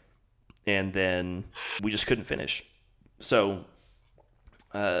easily. And then we just couldn't finish. So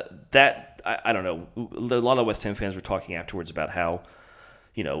I don't know. A lot of West Ham fans were talking afterwards about how,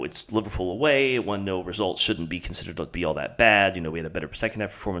 it's Liverpool away. 1-0 result shouldn't be considered to be all that bad. We had a better second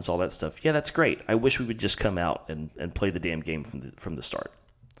half performance, all that stuff. Yeah, that's great. I wish we would just come out and play the damn game from the start.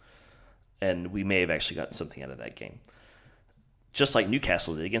 And we may have actually gotten something out of that game. Just like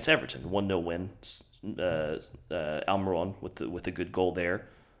Newcastle did against Everton. 1-0 win. Almiron with a good goal there.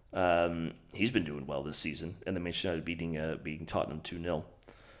 He's been doing well this season. And then Manchester United beating Tottenham 2-0.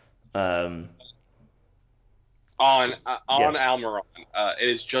 On Almiron, it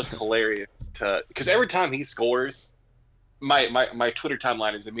is just hilarious because every time he scores, my Twitter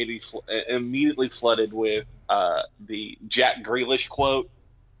timeline is immediately flooded with the Jack Grealish quote,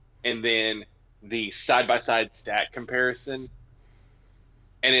 and then the side-by-side stat comparison,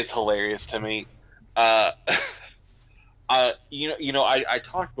 and it's hilarious to me. I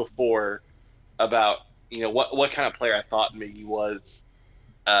talked before about what kind of player I thought Miggy was.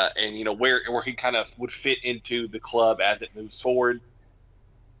 And where he kind of would fit into the club as it moves forward.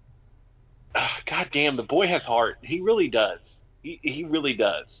 God damn, the boy has heart. He really does. He really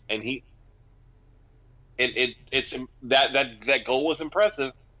does. And it's that goal was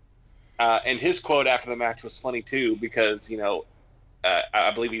impressive. And his quote after the match was funny too, because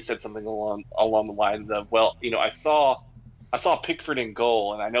I believe he said something along the lines of, "Well, I saw Pickford in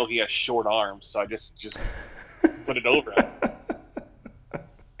goal, and I know he has short arms, so I just put it over him."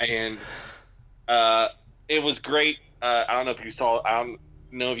 And it was great. I don't know if you saw. I don't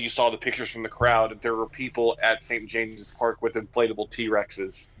know if you saw the pictures from the crowd. There were people at St. James's Park with inflatable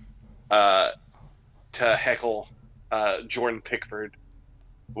T-Rexes to heckle Jordan Pickford,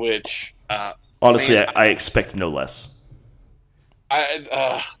 which honestly, I expect no less.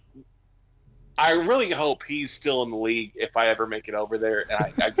 I really hope he's still in the league if I ever make it over there,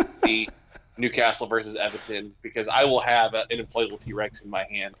 and I can see Newcastle versus Everton, because I will have an inflatable T-Rex in my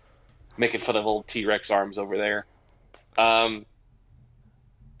hand, making fun of old T-Rex arms over there.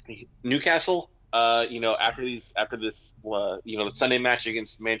 Newcastle, after this, the Sunday match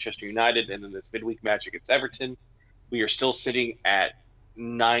against Manchester United, and then this midweek match against Everton, we are still sitting at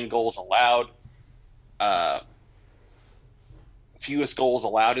 9 goals allowed. Fewest goals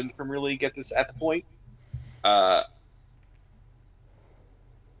allowed in the Premier League at the point. Yeah.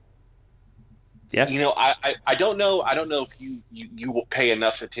 I don't know. I don't know if you will pay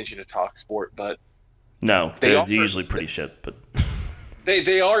enough attention to TalkSport, but no, they're usually pretty shit. But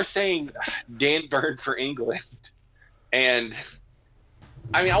they are saying Dan Burn for England, and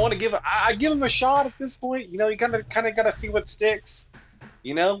I mean, I give him a shot at this point. You kind of got to see what sticks.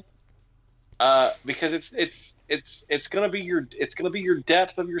 Because it's gonna be your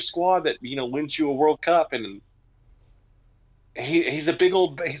depth of your squad that wins you a World Cup, and he's a big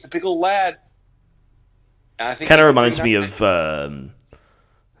old lad. I think kind of reminds me of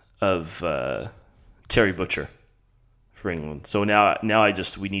Terry Butcher for England. So now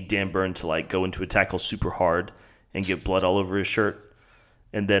we need Dan Burn to go into a tackle super hard and get blood all over his shirt,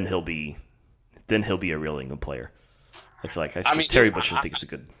 and then he'll be a real England player. I feel like Terry Butcher I think is a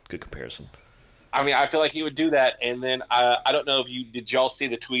good comparison. I mean, I feel like he would do that, and then I don't know if did y'all see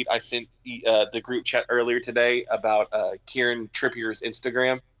the tweet I sent the group chat earlier today about Kieran Trippier's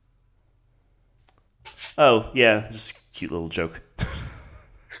Instagram? Oh yeah, this is a cute little joke.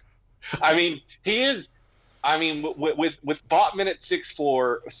 I mean, he is. I mean, with Botman at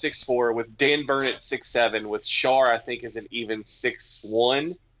 6'4", with Dan Burn at 6'7", with Shaw I think is an even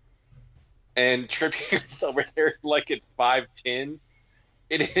 6'1", and Trippier's over there at 5'10".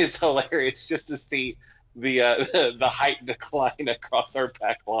 It is hilarious just to see the height decline across our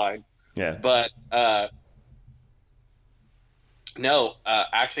back line. Yeah. But no,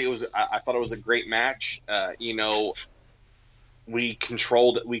 actually, I thought it was a great match. We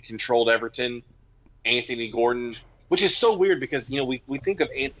controlled Everton. Anthony Gordon, which is so weird because we think of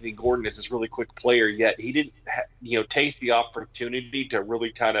Anthony Gordon as this really quick player, yet he didn't take the opportunity to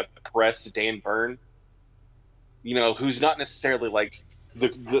really kind of press Dan Burn. Who's not necessarily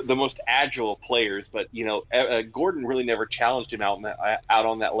the most agile of players, but Gordon really never challenged him out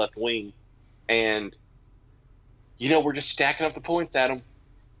on that left wing, and we're just stacking up the points at him.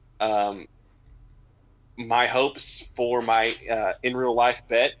 My hopes for my in real life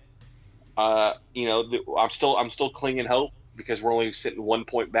bet, I'm still clinging hope because we're only sitting 1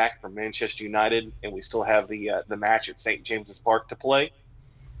 point back from Manchester United, and we still have the match at St. James's Park to play.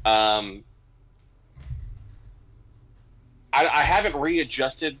 I haven't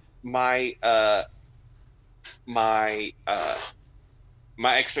readjusted my my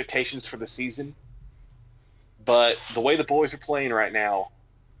expectations for the season, but the way the boys are playing right now,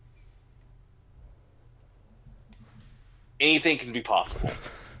 anything can be possible.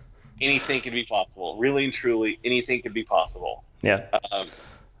 Anything can be possible. Really and truly, anything can be possible. Yeah.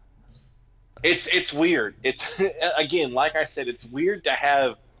 It's weird. It's again, like I said, it's weird to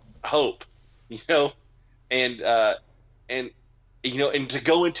have hope, and and to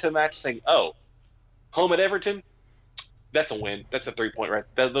go into a match saying, "Oh, home at Everton, that's a win. That's a 3-point right.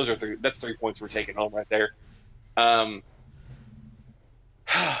 That's 3 points we're taking home right there."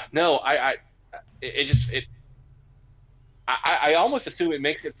 No, I almost assume it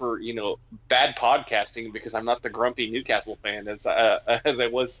makes it for bad podcasting because I'm not the grumpy Newcastle fan as I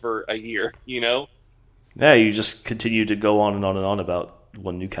was for a year. Yeah, you just continue to go on and on and on about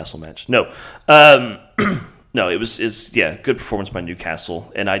one Newcastle match. No. No, it's good performance by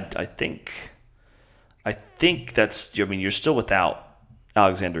Newcastle, and I think that's you're still without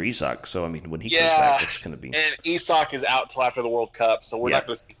Alexander Isak, so when he comes back, it's going to be. And Isak is out till after the World Cup, so we're not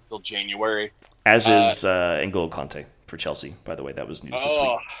going to see him until January. As is N'Golo Kanté for Chelsea, by the way. That was news this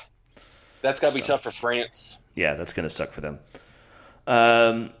week. That's got to be tough for France. Yeah, that's going to suck for them.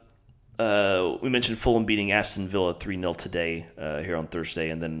 We mentioned Fulham beating Aston Villa 3-0 today here on Thursday,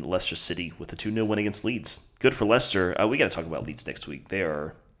 and then Leicester City with a 2-0 win against Leeds. Good for Leicester. We got to talk about Leeds next week. They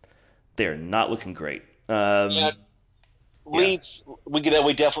are not looking great. Leeds, we could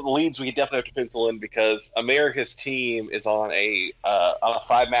definitely have to pencil in because America's team is on a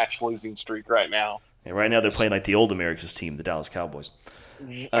 5-match losing streak right now. And right now they're playing like the old America's team, the Dallas Cowboys.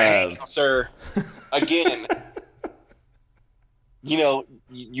 Sir, again,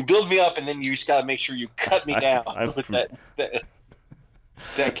 you build me up and then you just got to make sure you cut me down with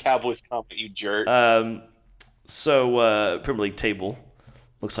that Cowboys comment, you jerk. So Premier League table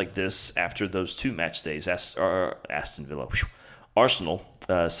looks like this after those 2 match days. Aston Villa. Arsenal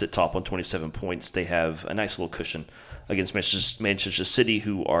sit top on 27 points. They have a nice little cushion against Manchester City,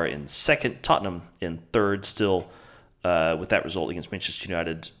 who are in second. Tottenham in third still with that result against Manchester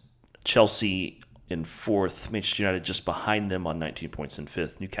United. Chelsea in fourth. Manchester United just behind them on 19 points in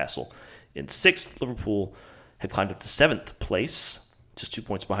fifth. Newcastle in sixth. Liverpool have climbed up to 7th place, just 2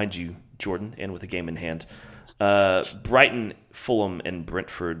 points behind you, Jordan, and with a game in hand. Brighton, Fulham, and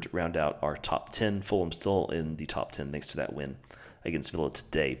Brentford round out our top 10. Fulham still in the top 10 thanks to that win against Villa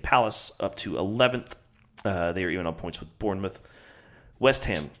today. Palace up to 11th. They are even on points with Bournemouth. West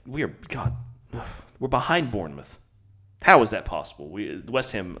Ham, we're behind Bournemouth. How is that possible?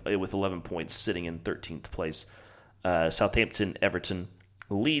 West Ham with 11 points sitting in 13th place. Southampton, Everton,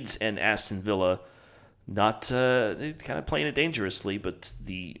 Leeds, and Aston Villa not kind of playing it dangerously, but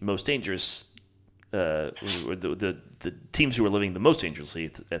the most dangerous the teams who are living the most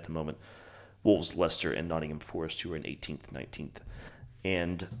dangerously at the moment, Wolves, Leicester, and Nottingham Forest, who are in 18th, 19th,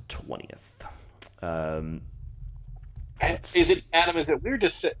 and 20th. Is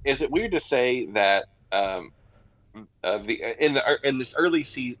it weird to say that in this early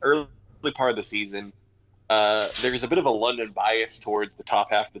part of the season, there's a bit of a London bias towards the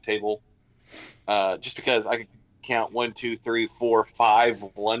top half of the table, just because I could count 1, 2, 3, 4, 5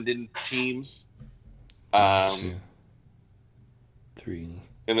 London teams. 2, 3,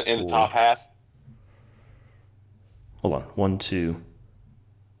 in the top half. Hold on. 1, 2,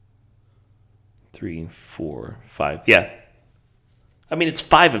 3, 4, 5. Yeah. I mean, it's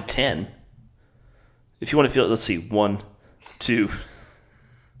 5 of 10. If you want to feel it, let's see. 1, 2.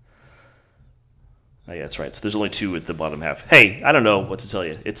 Oh, yeah, that's right. So there's only 2 at the bottom half. Hey, I don't know what to tell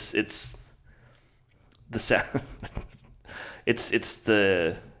you. It's the it's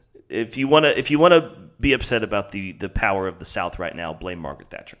the if you want to be upset about the power of the South right now, blame Margaret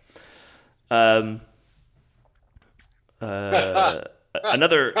Thatcher.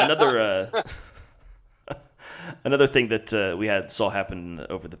 Another thing that we saw happen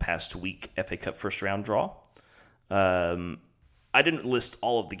over the past week: FA Cup first round draw. I didn't list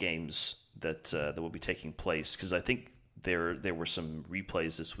all of the games that will be taking place because I think there were some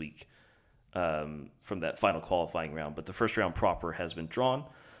replays this week from that final qualifying round. But the first round proper has been drawn.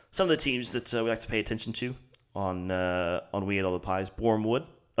 Some of the teams that we like to pay attention to on We Ate All the Pies: Bournemouth,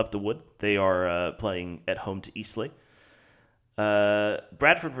 up the wood. They are playing at home to Eastleigh.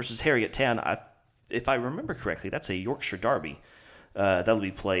 Bradford versus Harrogate Town. If I remember correctly, that's a Yorkshire derby. That'll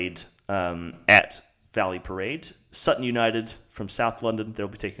be played at Valley Parade. Sutton United from South London, they'll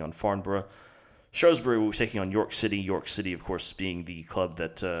be taking on Farnborough. Shrewsbury will be taking on York City. York City, of course, being the club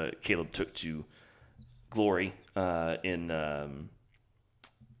that Caleb took to glory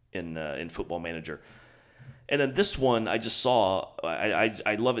in Football Manager. And then this one I just saw.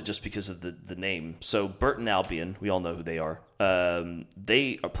 I love it just because of the name. So Burton Albion, we all know who they are.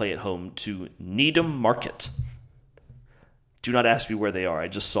 They play at home to Needham Market. Do not ask me where they are. I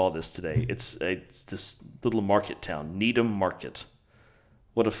just saw this today. It's this little market town, Needham Market.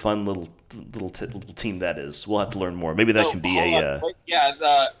 What a fun little team that is. We'll have to learn more. Maybe that can be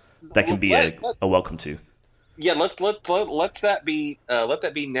a welcome to. Yeah, let's that be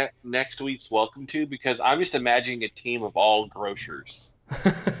next week's welcome to, because I'm just imagining a team of all grocers.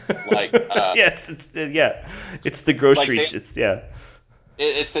 Yes, it's the grocery.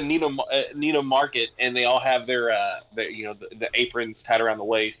 It's the Needham Market, and they all have their the aprons tied around the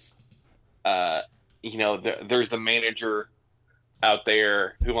waist. There's the manager out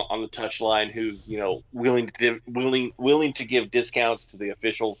there who on the touchline who's willing to give discounts to the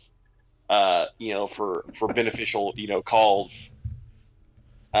officials. For beneficial, calls.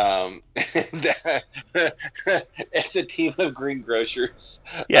 It's a team of greengrocers.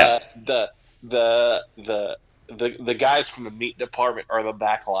 Yeah. The guys from the meat department are the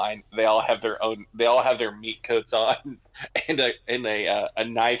back line. They all have their meat coats on and a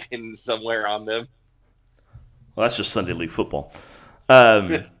knife hidden somewhere on them. Well, that's just Sunday League football.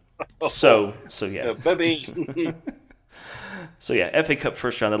 So yeah. Baby. So yeah, FA Cup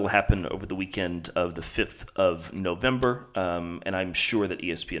first round, that'll happen over the weekend of the 5th of November, and I'm sure that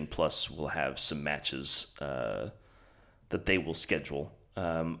ESPN Plus will have some matches that they will schedule.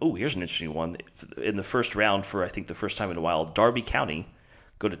 Here's an interesting one. In the first round, for I think the first time in a while, Derby County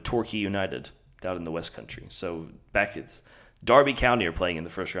go to Torquay United down in the West Country. So back at Derby County are playing in the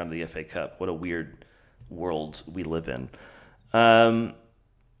first round of the FA Cup. What a weird world we live in.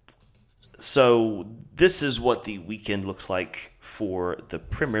 So this is what the weekend looks like for the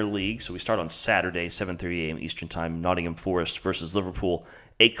Premier League. So we start on Saturday, 7:30 a.m. Eastern Time, Nottingham Forest versus Liverpool,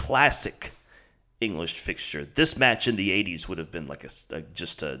 a classic English fixture. This match in the 80s would have been like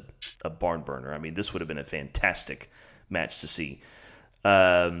just a barn burner. I mean, this would have been a fantastic match to see.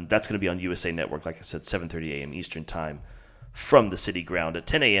 That's going to be on USA Network, like I said, 7:30 a.m. Eastern Time from the City Ground. At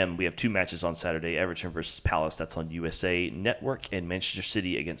 10 a.m., we have two matches on Saturday, Everton versus Palace. That's on USA Network, and Manchester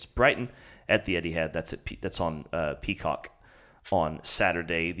City against Brighton at the Etihad. That's on Peacock on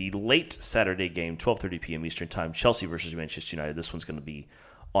Saturday. The late Saturday game, 12:30 p.m. Eastern Time, Chelsea versus Manchester United. This one's going to be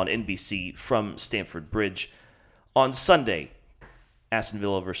on NBC from Stamford Bridge. On Sunday, Aston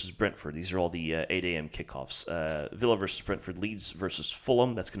Villa versus Brentford. These are all the 8 a.m. kickoffs. Villa versus Brentford, Leeds versus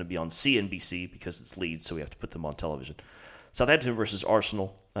Fulham. That's going to be on CNBC because it's Leeds, so we have to put them on television. Southampton versus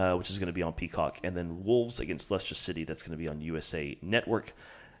Arsenal, which is going to be on Peacock. And then Wolves against Leicester City. That's going to be on USA Network.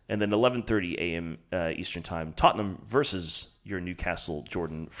 And then 11:30 a.m. Eastern Time, Tottenham versus your Newcastle,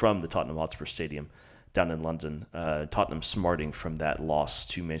 Jordan, from the Tottenham Hotspur Stadium down in London. Tottenham smarting from that loss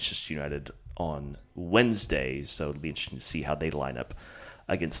to Manchester United on Wednesday, so it'll be interesting to see how they line up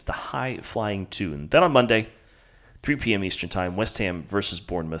against the high-flying Toon. Then on Monday, 3 p.m. Eastern Time, West Ham versus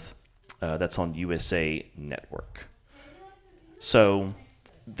Bournemouth. That's on USA Network. So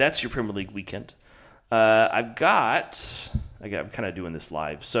that's your Premier League weekend. I'm kind of doing this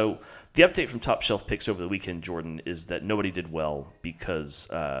live. So the update from Top Shelf Picks over the weekend, Jordan, is that nobody did well because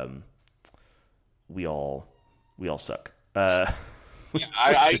we all suck. It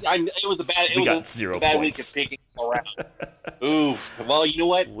was a bad. We got 0 points. Week of picking around. Ooh, well, you know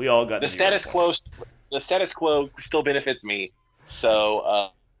what? We all got the 0 status points. quo. The status quo still benefits me.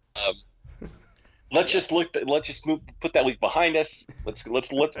 So let's just put that week behind us. Let's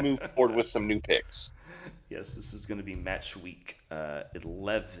move forward with some new picks. Yes, this is going to be match week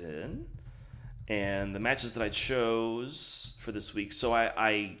 11, and the matches that I chose for this week. So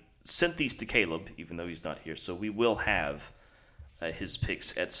I sent these to Caleb, even though he's not here. So we will have his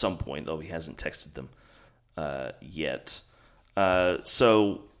picks at some point, though he hasn't texted them yet.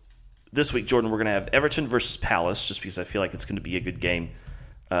 So this week, Jordan, we're going to have Everton versus Palace, just because I feel like it's going to be a good game.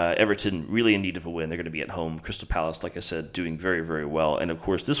 Everton really in need of a win. They're going to be at home. Crystal Palace, like I said, doing very, very well. And, of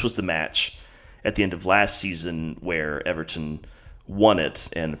course, this was the match at the end of last season where Everton won it.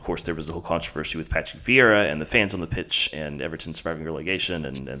 And, of course, there was the whole controversy with Patrick Vieira and the fans on the pitch and Everton surviving relegation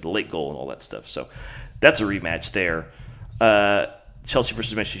and the late goal and all that stuff. So that's a rematch there. Chelsea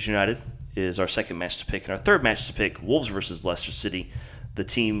versus Manchester United is our second match to pick. And our third match to pick, Wolves versus Leicester City, the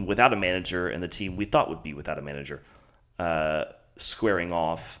team without a manager and the team we thought would be without a manager, squaring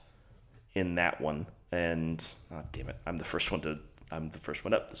off in that one. And, damn it, I'm the first one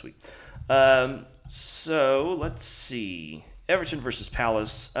up this week. So let's see. Everton versus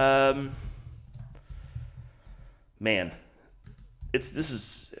Palace. Man, this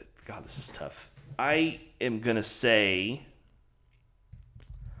is tough. I am gonna say,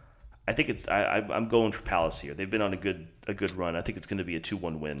 I think I'm going for Palace here. They've been on a good run. I think it's going to be a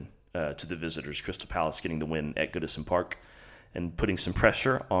 2-1 win to the visitors. Crystal Palace getting the win at Goodison Park and putting some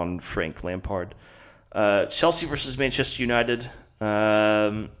pressure on Frank Lampard. Chelsea versus Manchester United.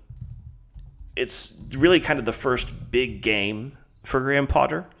 It's really kind of the first big game for Graham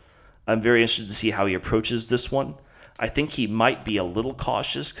Potter. I'm very interested to see how he approaches this one. I think he might be a little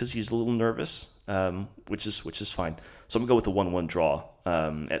cautious because he's a little nervous, which is fine. So I'm going to go with a 1-1 draw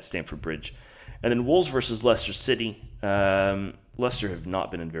at Stamford Bridge. And then Wolves versus Leicester City. Leicester have not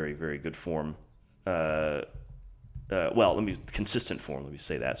been in very, very good form. Consistent form, let me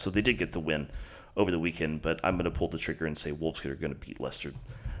say that. So they did get the win over the weekend, but I'm going to pull the trigger and say Wolves are going to beat Leicester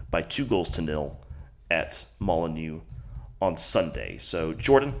by 2-0 at Molineux on Sunday. So,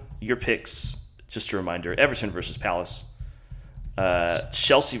 Jordan, your picks, just a reminder, Everton versus Palace,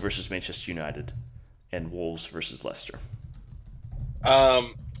 Chelsea versus Manchester United, and Wolves versus Leicester.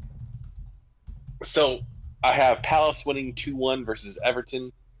 So I have Palace winning 2-1 versus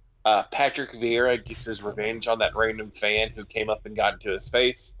Everton. Patrick Vieira gets his revenge on that random fan who came up and got into his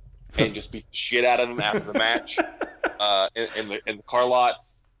face and just beat the shit out of him after the match in the car lot.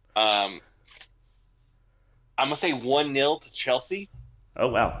 I'm going to say 1-0 to Chelsea. Oh,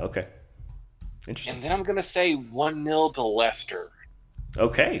 wow. Okay. Interesting. And then I'm going to say 1-0 to Leicester.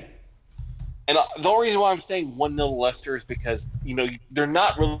 Okay. And the only reason why I'm saying 1-0 to Leicester is because, they're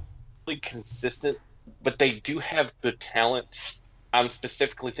not really consistent, but they do have the talent. I'm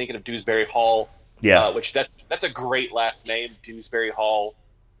specifically thinking of Dewsbury Hall, Yeah. which that's a great last name, Dewsbury Hall.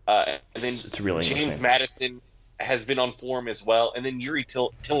 And then It's a real English James name. Madison has been on form as well. And then Yuri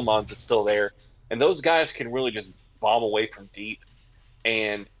Tillemans is still there. And those guys can really just bomb away from deep.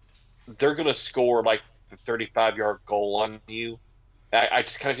 And they're going to score like the 35-yard goal on you. I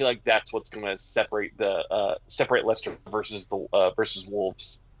just kind of feel like that's what's going to separate Leicester versus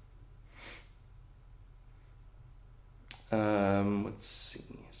Wolves. Let's see.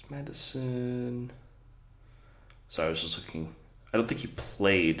 Is Madison? Sorry, I was just looking. I don't think he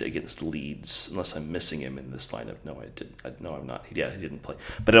played against Leeds, unless I'm missing him in this lineup. No, I did. No, I'm not. Yeah, he didn't play,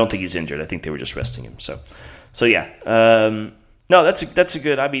 but I don't think he's injured. I think they were just resting him. So yeah. No, that's a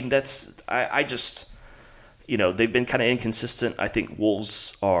good. I mean, I just. They've been kind of inconsistent. I think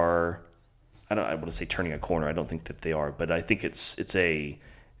Wolves are. I want to say turning a corner. I don't think that they are, but I think it's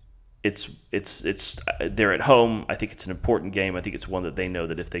they're at home. I think it's an important game. I think it's one that they know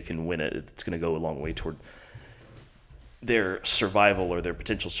that if they can win it, it's going to go a long way toward their survival or their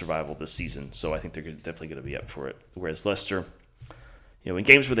potential survival this season. So I think they're definitely going to be up for it. Whereas Leicester, in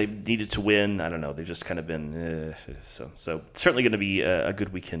games where they needed to win, I don't know, they've just kind of been so it's certainly going to be a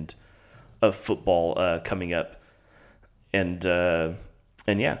good weekend of football coming up, and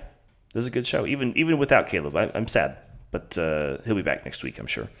yeah, it was a good show. Even without Caleb, I'm sad, but he'll be back next week, I'm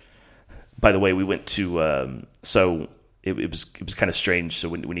sure. By the way, we went to so it was kind of strange. So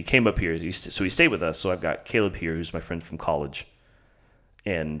when he came up here, he stayed with us. So I've got Caleb here, who's my friend from college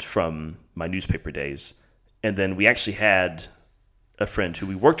and from my newspaper days, and then we actually had a friend who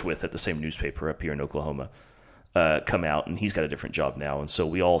we worked with at the same newspaper up here in Oklahoma. Come out, and he's got a different job now, and so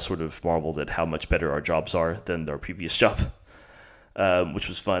we all sort of marveled at how much better our jobs are than our previous job, which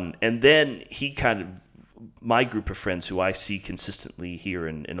was fun. And then my group of friends who I see consistently here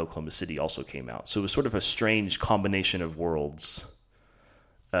in Oklahoma City also came out. So it was sort of a strange combination of worlds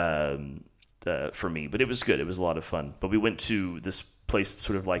for me, but it was good. It was a lot of fun. But we went to this place that's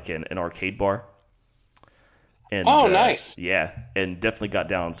sort of like an arcade bar. And, nice. Yeah, and definitely got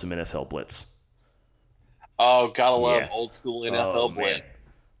down some NFL Blitz. Oh, gotta love old school NFL Blitz.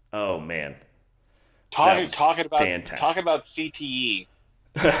 Oh man, talking about CTE.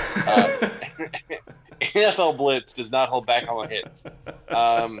 NFL Blitz does not hold back on the hits.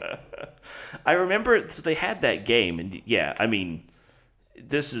 I remember, so they had that game, and yeah, I mean,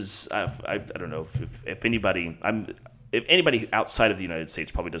 this is I don't know if anybody outside of the United States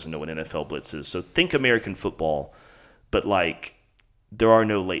probably doesn't know what NFL Blitz is. So think American football, but like. There are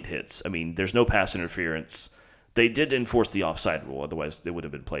no late hits. I mean, there's no pass interference. They did enforce the offside rule, otherwise they would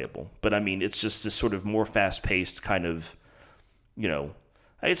have been playable. But I mean, it's just this sort of more fast-paced kind of,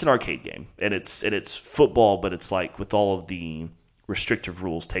 it's an arcade game, and it's football, but it's like with all of the restrictive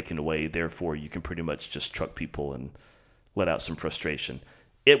rules taken away. Therefore, you can pretty much just truck people and let out some frustration.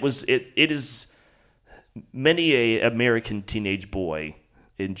 It is many a American teenage boy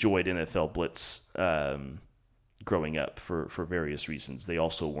enjoyed NFL Blitz. Growing up for various reasons. They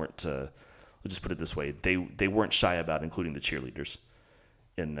also weren't, let's just put it this way, they weren't shy about including the cheerleaders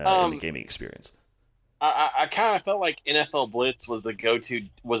in the gaming experience. I kind of felt like NFL Blitz was the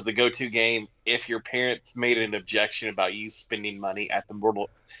go-to game if your parents made an objection about you spending money at the Mortal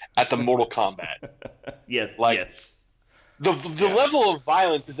Kombat. Yeah, yes. The level of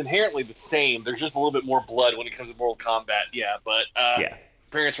violence is inherently the same. There's just a little bit more blood when it comes to Mortal Kombat. Yeah, but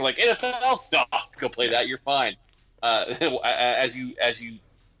parents were like, NFL, no, go play that. You're fine. As you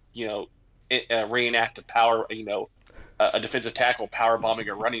reenact a defensive tackle power bombing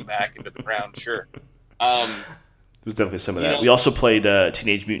a running back into the ground. Sure. There's definitely some of that. We also played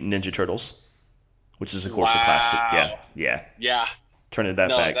Teenage Mutant Ninja Turtles, which is of course a classic. Yeah. Turning that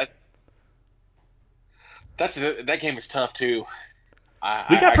back. That game is tough too.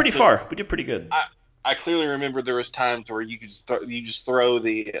 We got pretty far. We did pretty good. I clearly remember there was times where you just throw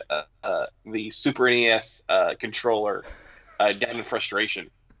the Super NES controller down in frustration.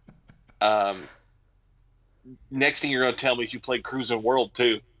 Next thing you're going to tell me is you played Cruis'n World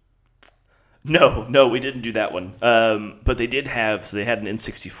too. No, we didn't do that one. But they did have they had an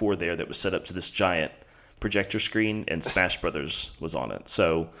N64 there that was set up to this giant projector screen, and Smash Brothers was on it.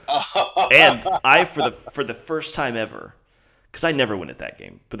 So, and I for the first time ever. Because I never win at that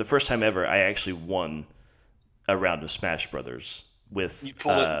game. For the first time ever, I actually won a round of Smash Brothers with,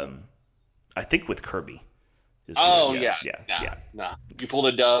 I think with Kirby. No. You pulled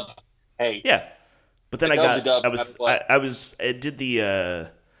a dub. Hey. Yeah. But then I did the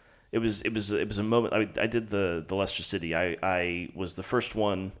it was a moment. I did the Leicester City. I was the first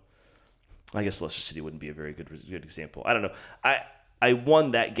one. I guess Leicester City wouldn't be a very good example. I don't know. I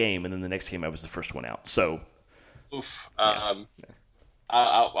won that game, and then the next game I was the first one out. So, Oof. yeah.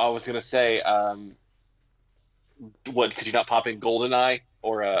 I was gonna say, what could you not pop in GoldenEye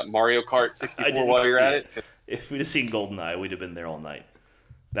or Mario Kart 64 while you're at it? If we'd have seen GoldenEye, we'd have been there all night.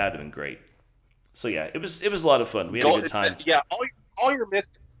 That'd have been great. So yeah, it was a lot of fun. We had a good time. Yeah, all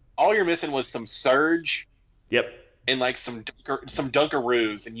you're missing was some Surge. Yep. And like some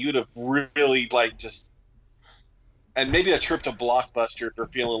Dunkaroos, and you'd have really like just, and maybe a trip to Blockbuster if you're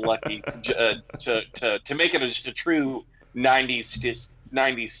feeling lucky to make it just a true '90s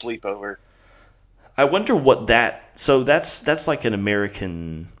sleepover. I wonder what that. So that's like an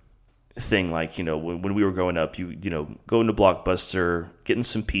American thing. Like, when we were growing up, you going to Blockbuster, getting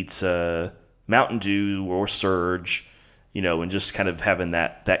some pizza, Mountain Dew or Surge, and just kind of having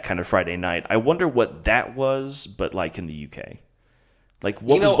that kind of Friday night. I wonder what that was, but like in the UK. Like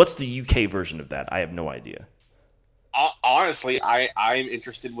what's the UK version of that? I have no idea. Honestly, I'm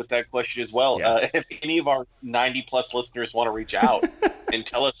interested with that question as well. Yeah. If any of our 90+ listeners want to reach out and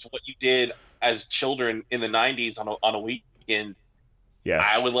tell us what you did as children in the 90s on a weekend, yeah,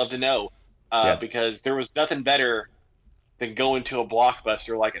 I would love to know. Because there was nothing better than going to a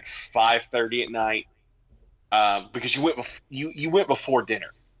Blockbuster like at 5:30 at night. Because you went before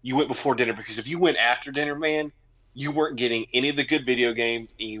dinner. You went before dinner because if you went after dinner, man, you weren't getting any of the good video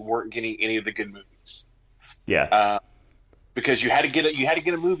games and you weren't getting any of the good movies. Yeah. Because you had to get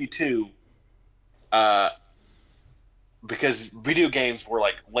a movie too. Because video games were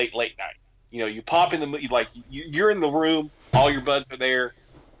like late night. You pop in the like you're in the room, all your buds are there.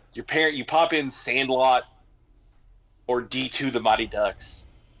 You pop in Sandlot or D2 The Mighty Ducks.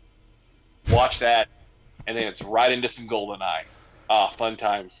 Watch that, and then it's right into some GoldenEye. Fun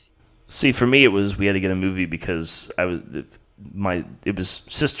times. See, for me, we had to get a movie because it was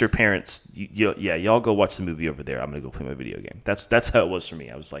sister parents. Y'all go watch the movie over there. I'm gonna go play my video game. That's how it was for me.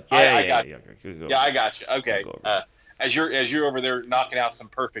 I was like, I got you. Okay. As you're over there knocking out some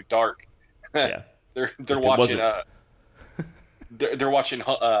Perfect Dark. Yeah. they're watching. They're watching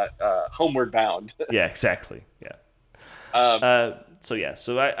Homeward Bound. Yeah, exactly. Yeah.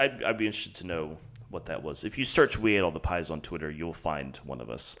 So I'd be interested to know what that was. If you search "We Ate All the Pies" on Twitter, you'll find one of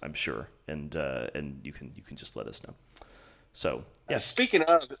us, I'm sure, and you can just let us know. So yeah. Speaking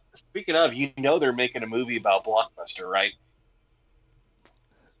of, they're making a movie about Blockbuster, right?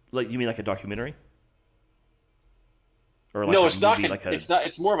 Like, you mean like a documentary? Or like no, it's not. It's not.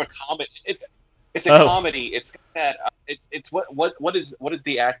 It's more of a comedy. It's a comedy. It's that. It's what is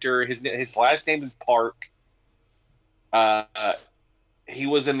the actor? His last name is Park. He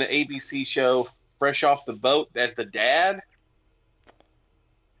was in the ABC show Fresh Off the Boat as the dad.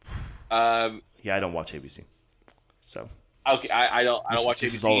 Yeah, I don't watch ABC, so. Okay, I don't watch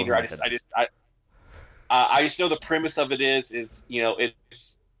ABC either. I just know the premise of it is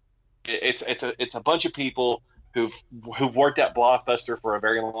it's a bunch of people who've worked at Blockbuster for a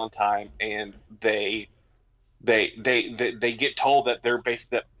very long time, and they get told that they're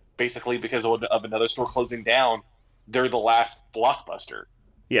basically because of another store closing down, they're the last Blockbuster.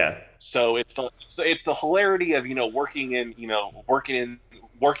 Yeah. So it's the hilarity of working in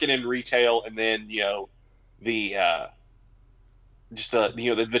retail, and then the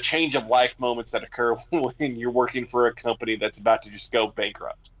change of life moments that occur when you're working for a company that's about to just go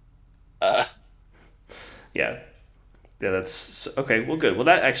bankrupt. Yeah, that's okay. Well, good. Well,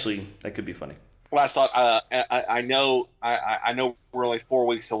 that could be funny. Last thought. I know we're only 4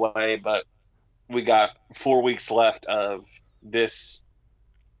 weeks away, but we got 4 weeks left of this.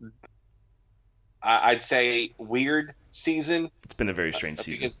 I'd say weird season. It's been a very strange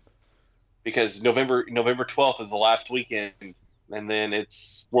season because November 12th is the last weekend, and then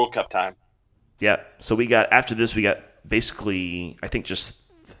it's World Cup time. Yeah. So after this we got basically, I think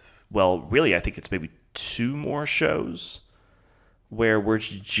I think it's maybe 2 more shows where we're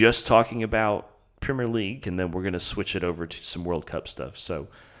just talking about Premier League, and then we're going to switch it over to some World Cup stuff. So,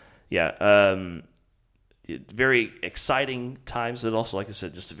 yeah, very exciting times, but also, like I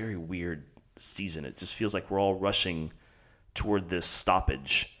said, just a very weird season. It just feels like we're all rushing toward this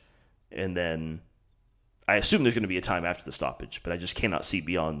stoppage, and then I assume there's going to be a time after the stoppage, but I just cannot see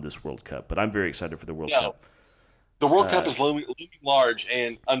beyond this World Cup. But I'm very excited for the World Cup. The World Cup is looming large,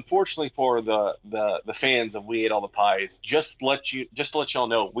 and unfortunately for the fans of We Ate All the Pies, just to let y'all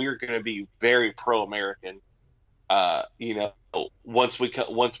know, we're going to be very pro-American. Once we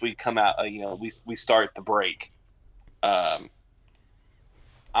come out, we start the break. I'm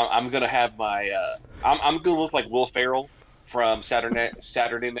going to have my I'm going to look like Will Ferrell from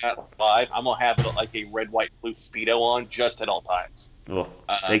Saturday Night Live. I'm gonna have like a red, white, blue speedo on just at all times. Oh,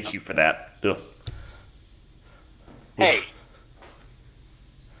 thank you for that. Ugh. Hey,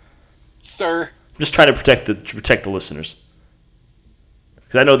 sir. I'm just trying to protect the listeners,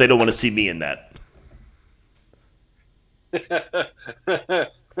 because I know they don't want to see me in that.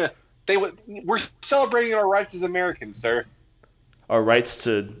 We're celebrating our rights as Americans, sir. Our rights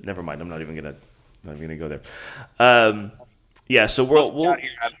to never mind. I'm not even gonna go there. Yeah, so we'll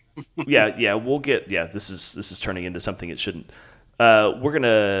we'll get this is turning into something it shouldn't. We're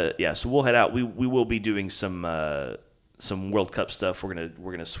gonna so we'll head out. We will be doing some World Cup stuff. We're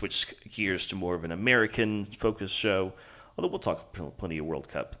gonna switch gears to more of an American focused show. Although we'll talk plenty of World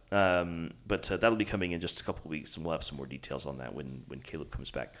Cup, but that'll be coming in just a couple of weeks, and we'll have some more details on that when Caleb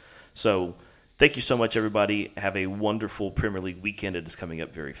comes back. So thank you so much, everybody. Have a wonderful Premier League weekend. It is coming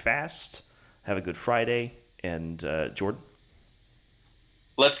up very fast. Have a good Friday, and Jordan.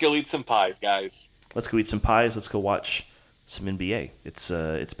 Let's go eat some pies, guys. Let's go eat some pies. Let's go watch some NBA.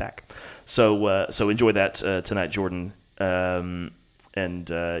 It's back. So enjoy that tonight, Jordan. We'll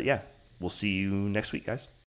see you next week, guys.